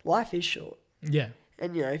 life is short. Yeah.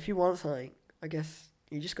 And, if you want something, I guess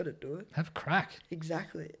you just got to do it. Have a crack.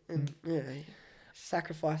 Exactly. And,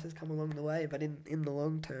 sacrifices come along the way, but in the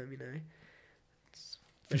long term,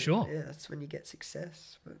 For sure. Yeah, that's when you get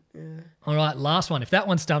success. But, yeah. All right, last one. If that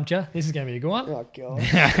one stumped you, this is going to be a good one. Oh,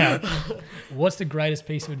 God. What's the greatest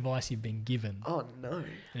piece of advice you've been given? Oh, no.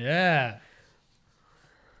 Yeah.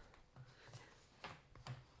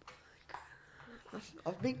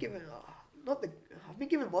 I've been given I've been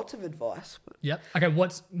given lots of advice. But Yep. Okay,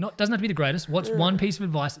 doesn't have to be the greatest. What's one piece of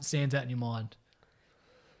advice that stands out in your mind?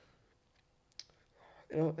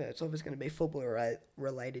 it's obviously going to be football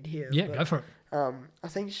related here. Yeah, but, go for it. I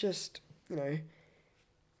think it's just,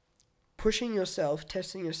 pushing yourself,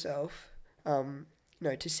 testing yourself,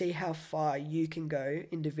 to see how far you can go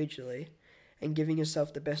individually and giving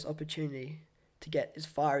yourself the best opportunity to get as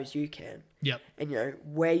far as you can. Yep. And,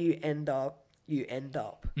 where you end up.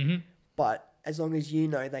 Mm-hmm. But as long as you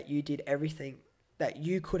know that you did everything that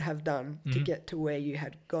you could have done to get to where you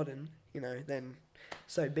had gotten, then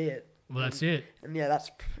so be it. Well, that's it. And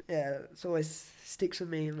it's always sticks with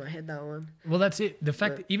me in my head, that one. Well, that's it. The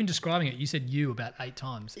fact that even describing it, you said you about 8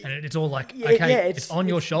 times, and it's all like, it's on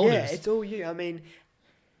your shoulders. Yeah, it's all you. I mean,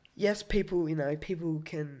 yes, people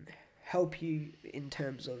can help you in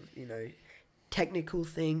terms of, technical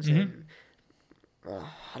things and,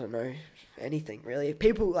 I don't know, anything really.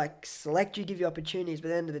 People select you, give you opportunities, but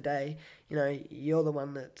at the end of the day, you're the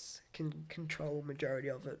one that can control majority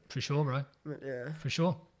of it. For sure, bro. But, yeah. For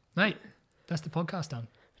sure. Mate, that's the podcast done.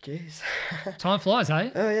 Jeez. Time flies,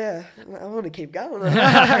 hey? Oh, yeah. I want to keep going.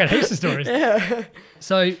 I got heaps of stories. Yeah.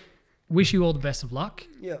 So, wish you all the best of luck.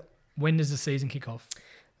 Yep. When does the season kick off?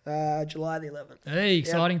 July the 11th. Hey,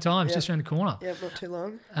 exciting times, Yep. just around the corner. Yep, not too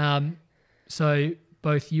long. So,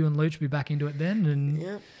 both you and Luch will be back into it then and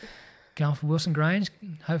Yep. going for Wilson Grange,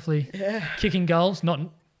 hopefully Yeah. kicking goals, not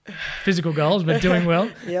physical goals, but doing well.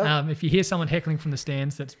 Yep. If you hear someone heckling from the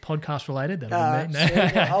stands that's podcast related, that'll be me. Sweet.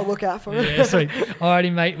 Yeah, I'll look out for it. Yeah, sweet.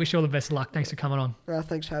 Alrighty, mate. Wish you all the best of luck. Thanks for coming on.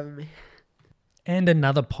 Thanks for having me. And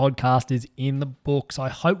another podcast is in the books. I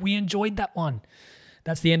hope we enjoyed that one.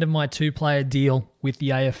 That's the end of my 2-player deal with the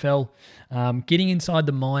AFL. Getting inside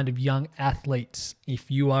the mind of young athletes. If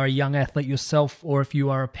you are a young athlete yourself or if you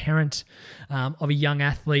are a parent of a young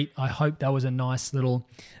athlete, I hope that was a nice little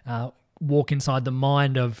walk inside the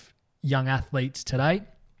mind of young athletes today.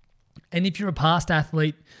 And if you're a past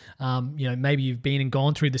athlete, maybe you've been and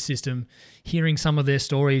gone through the system, hearing some of their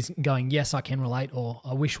stories and going, yes, I can relate, or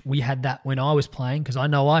I wish we had that when I was playing, because I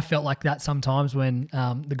know I felt like that sometimes when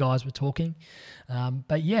the guys were talking.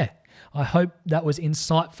 But yeah, I hope that was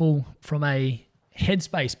insightful from a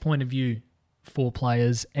headspace point of view for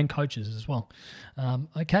players and coaches as well.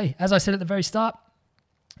 Okay, as I said at the very start,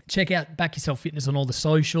 check out Back Yourself Fitness on all the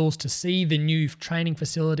socials to see the new training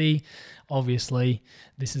facility. Obviously,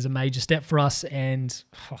 this is a major step for us, and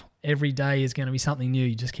every day is going to be something new.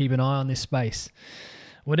 You just keep an eye on this space.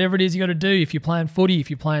 Whatever it is you got to do, if you're playing footy, if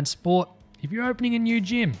you're playing sport, if you're opening a new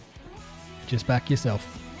gym, just back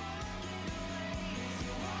yourself.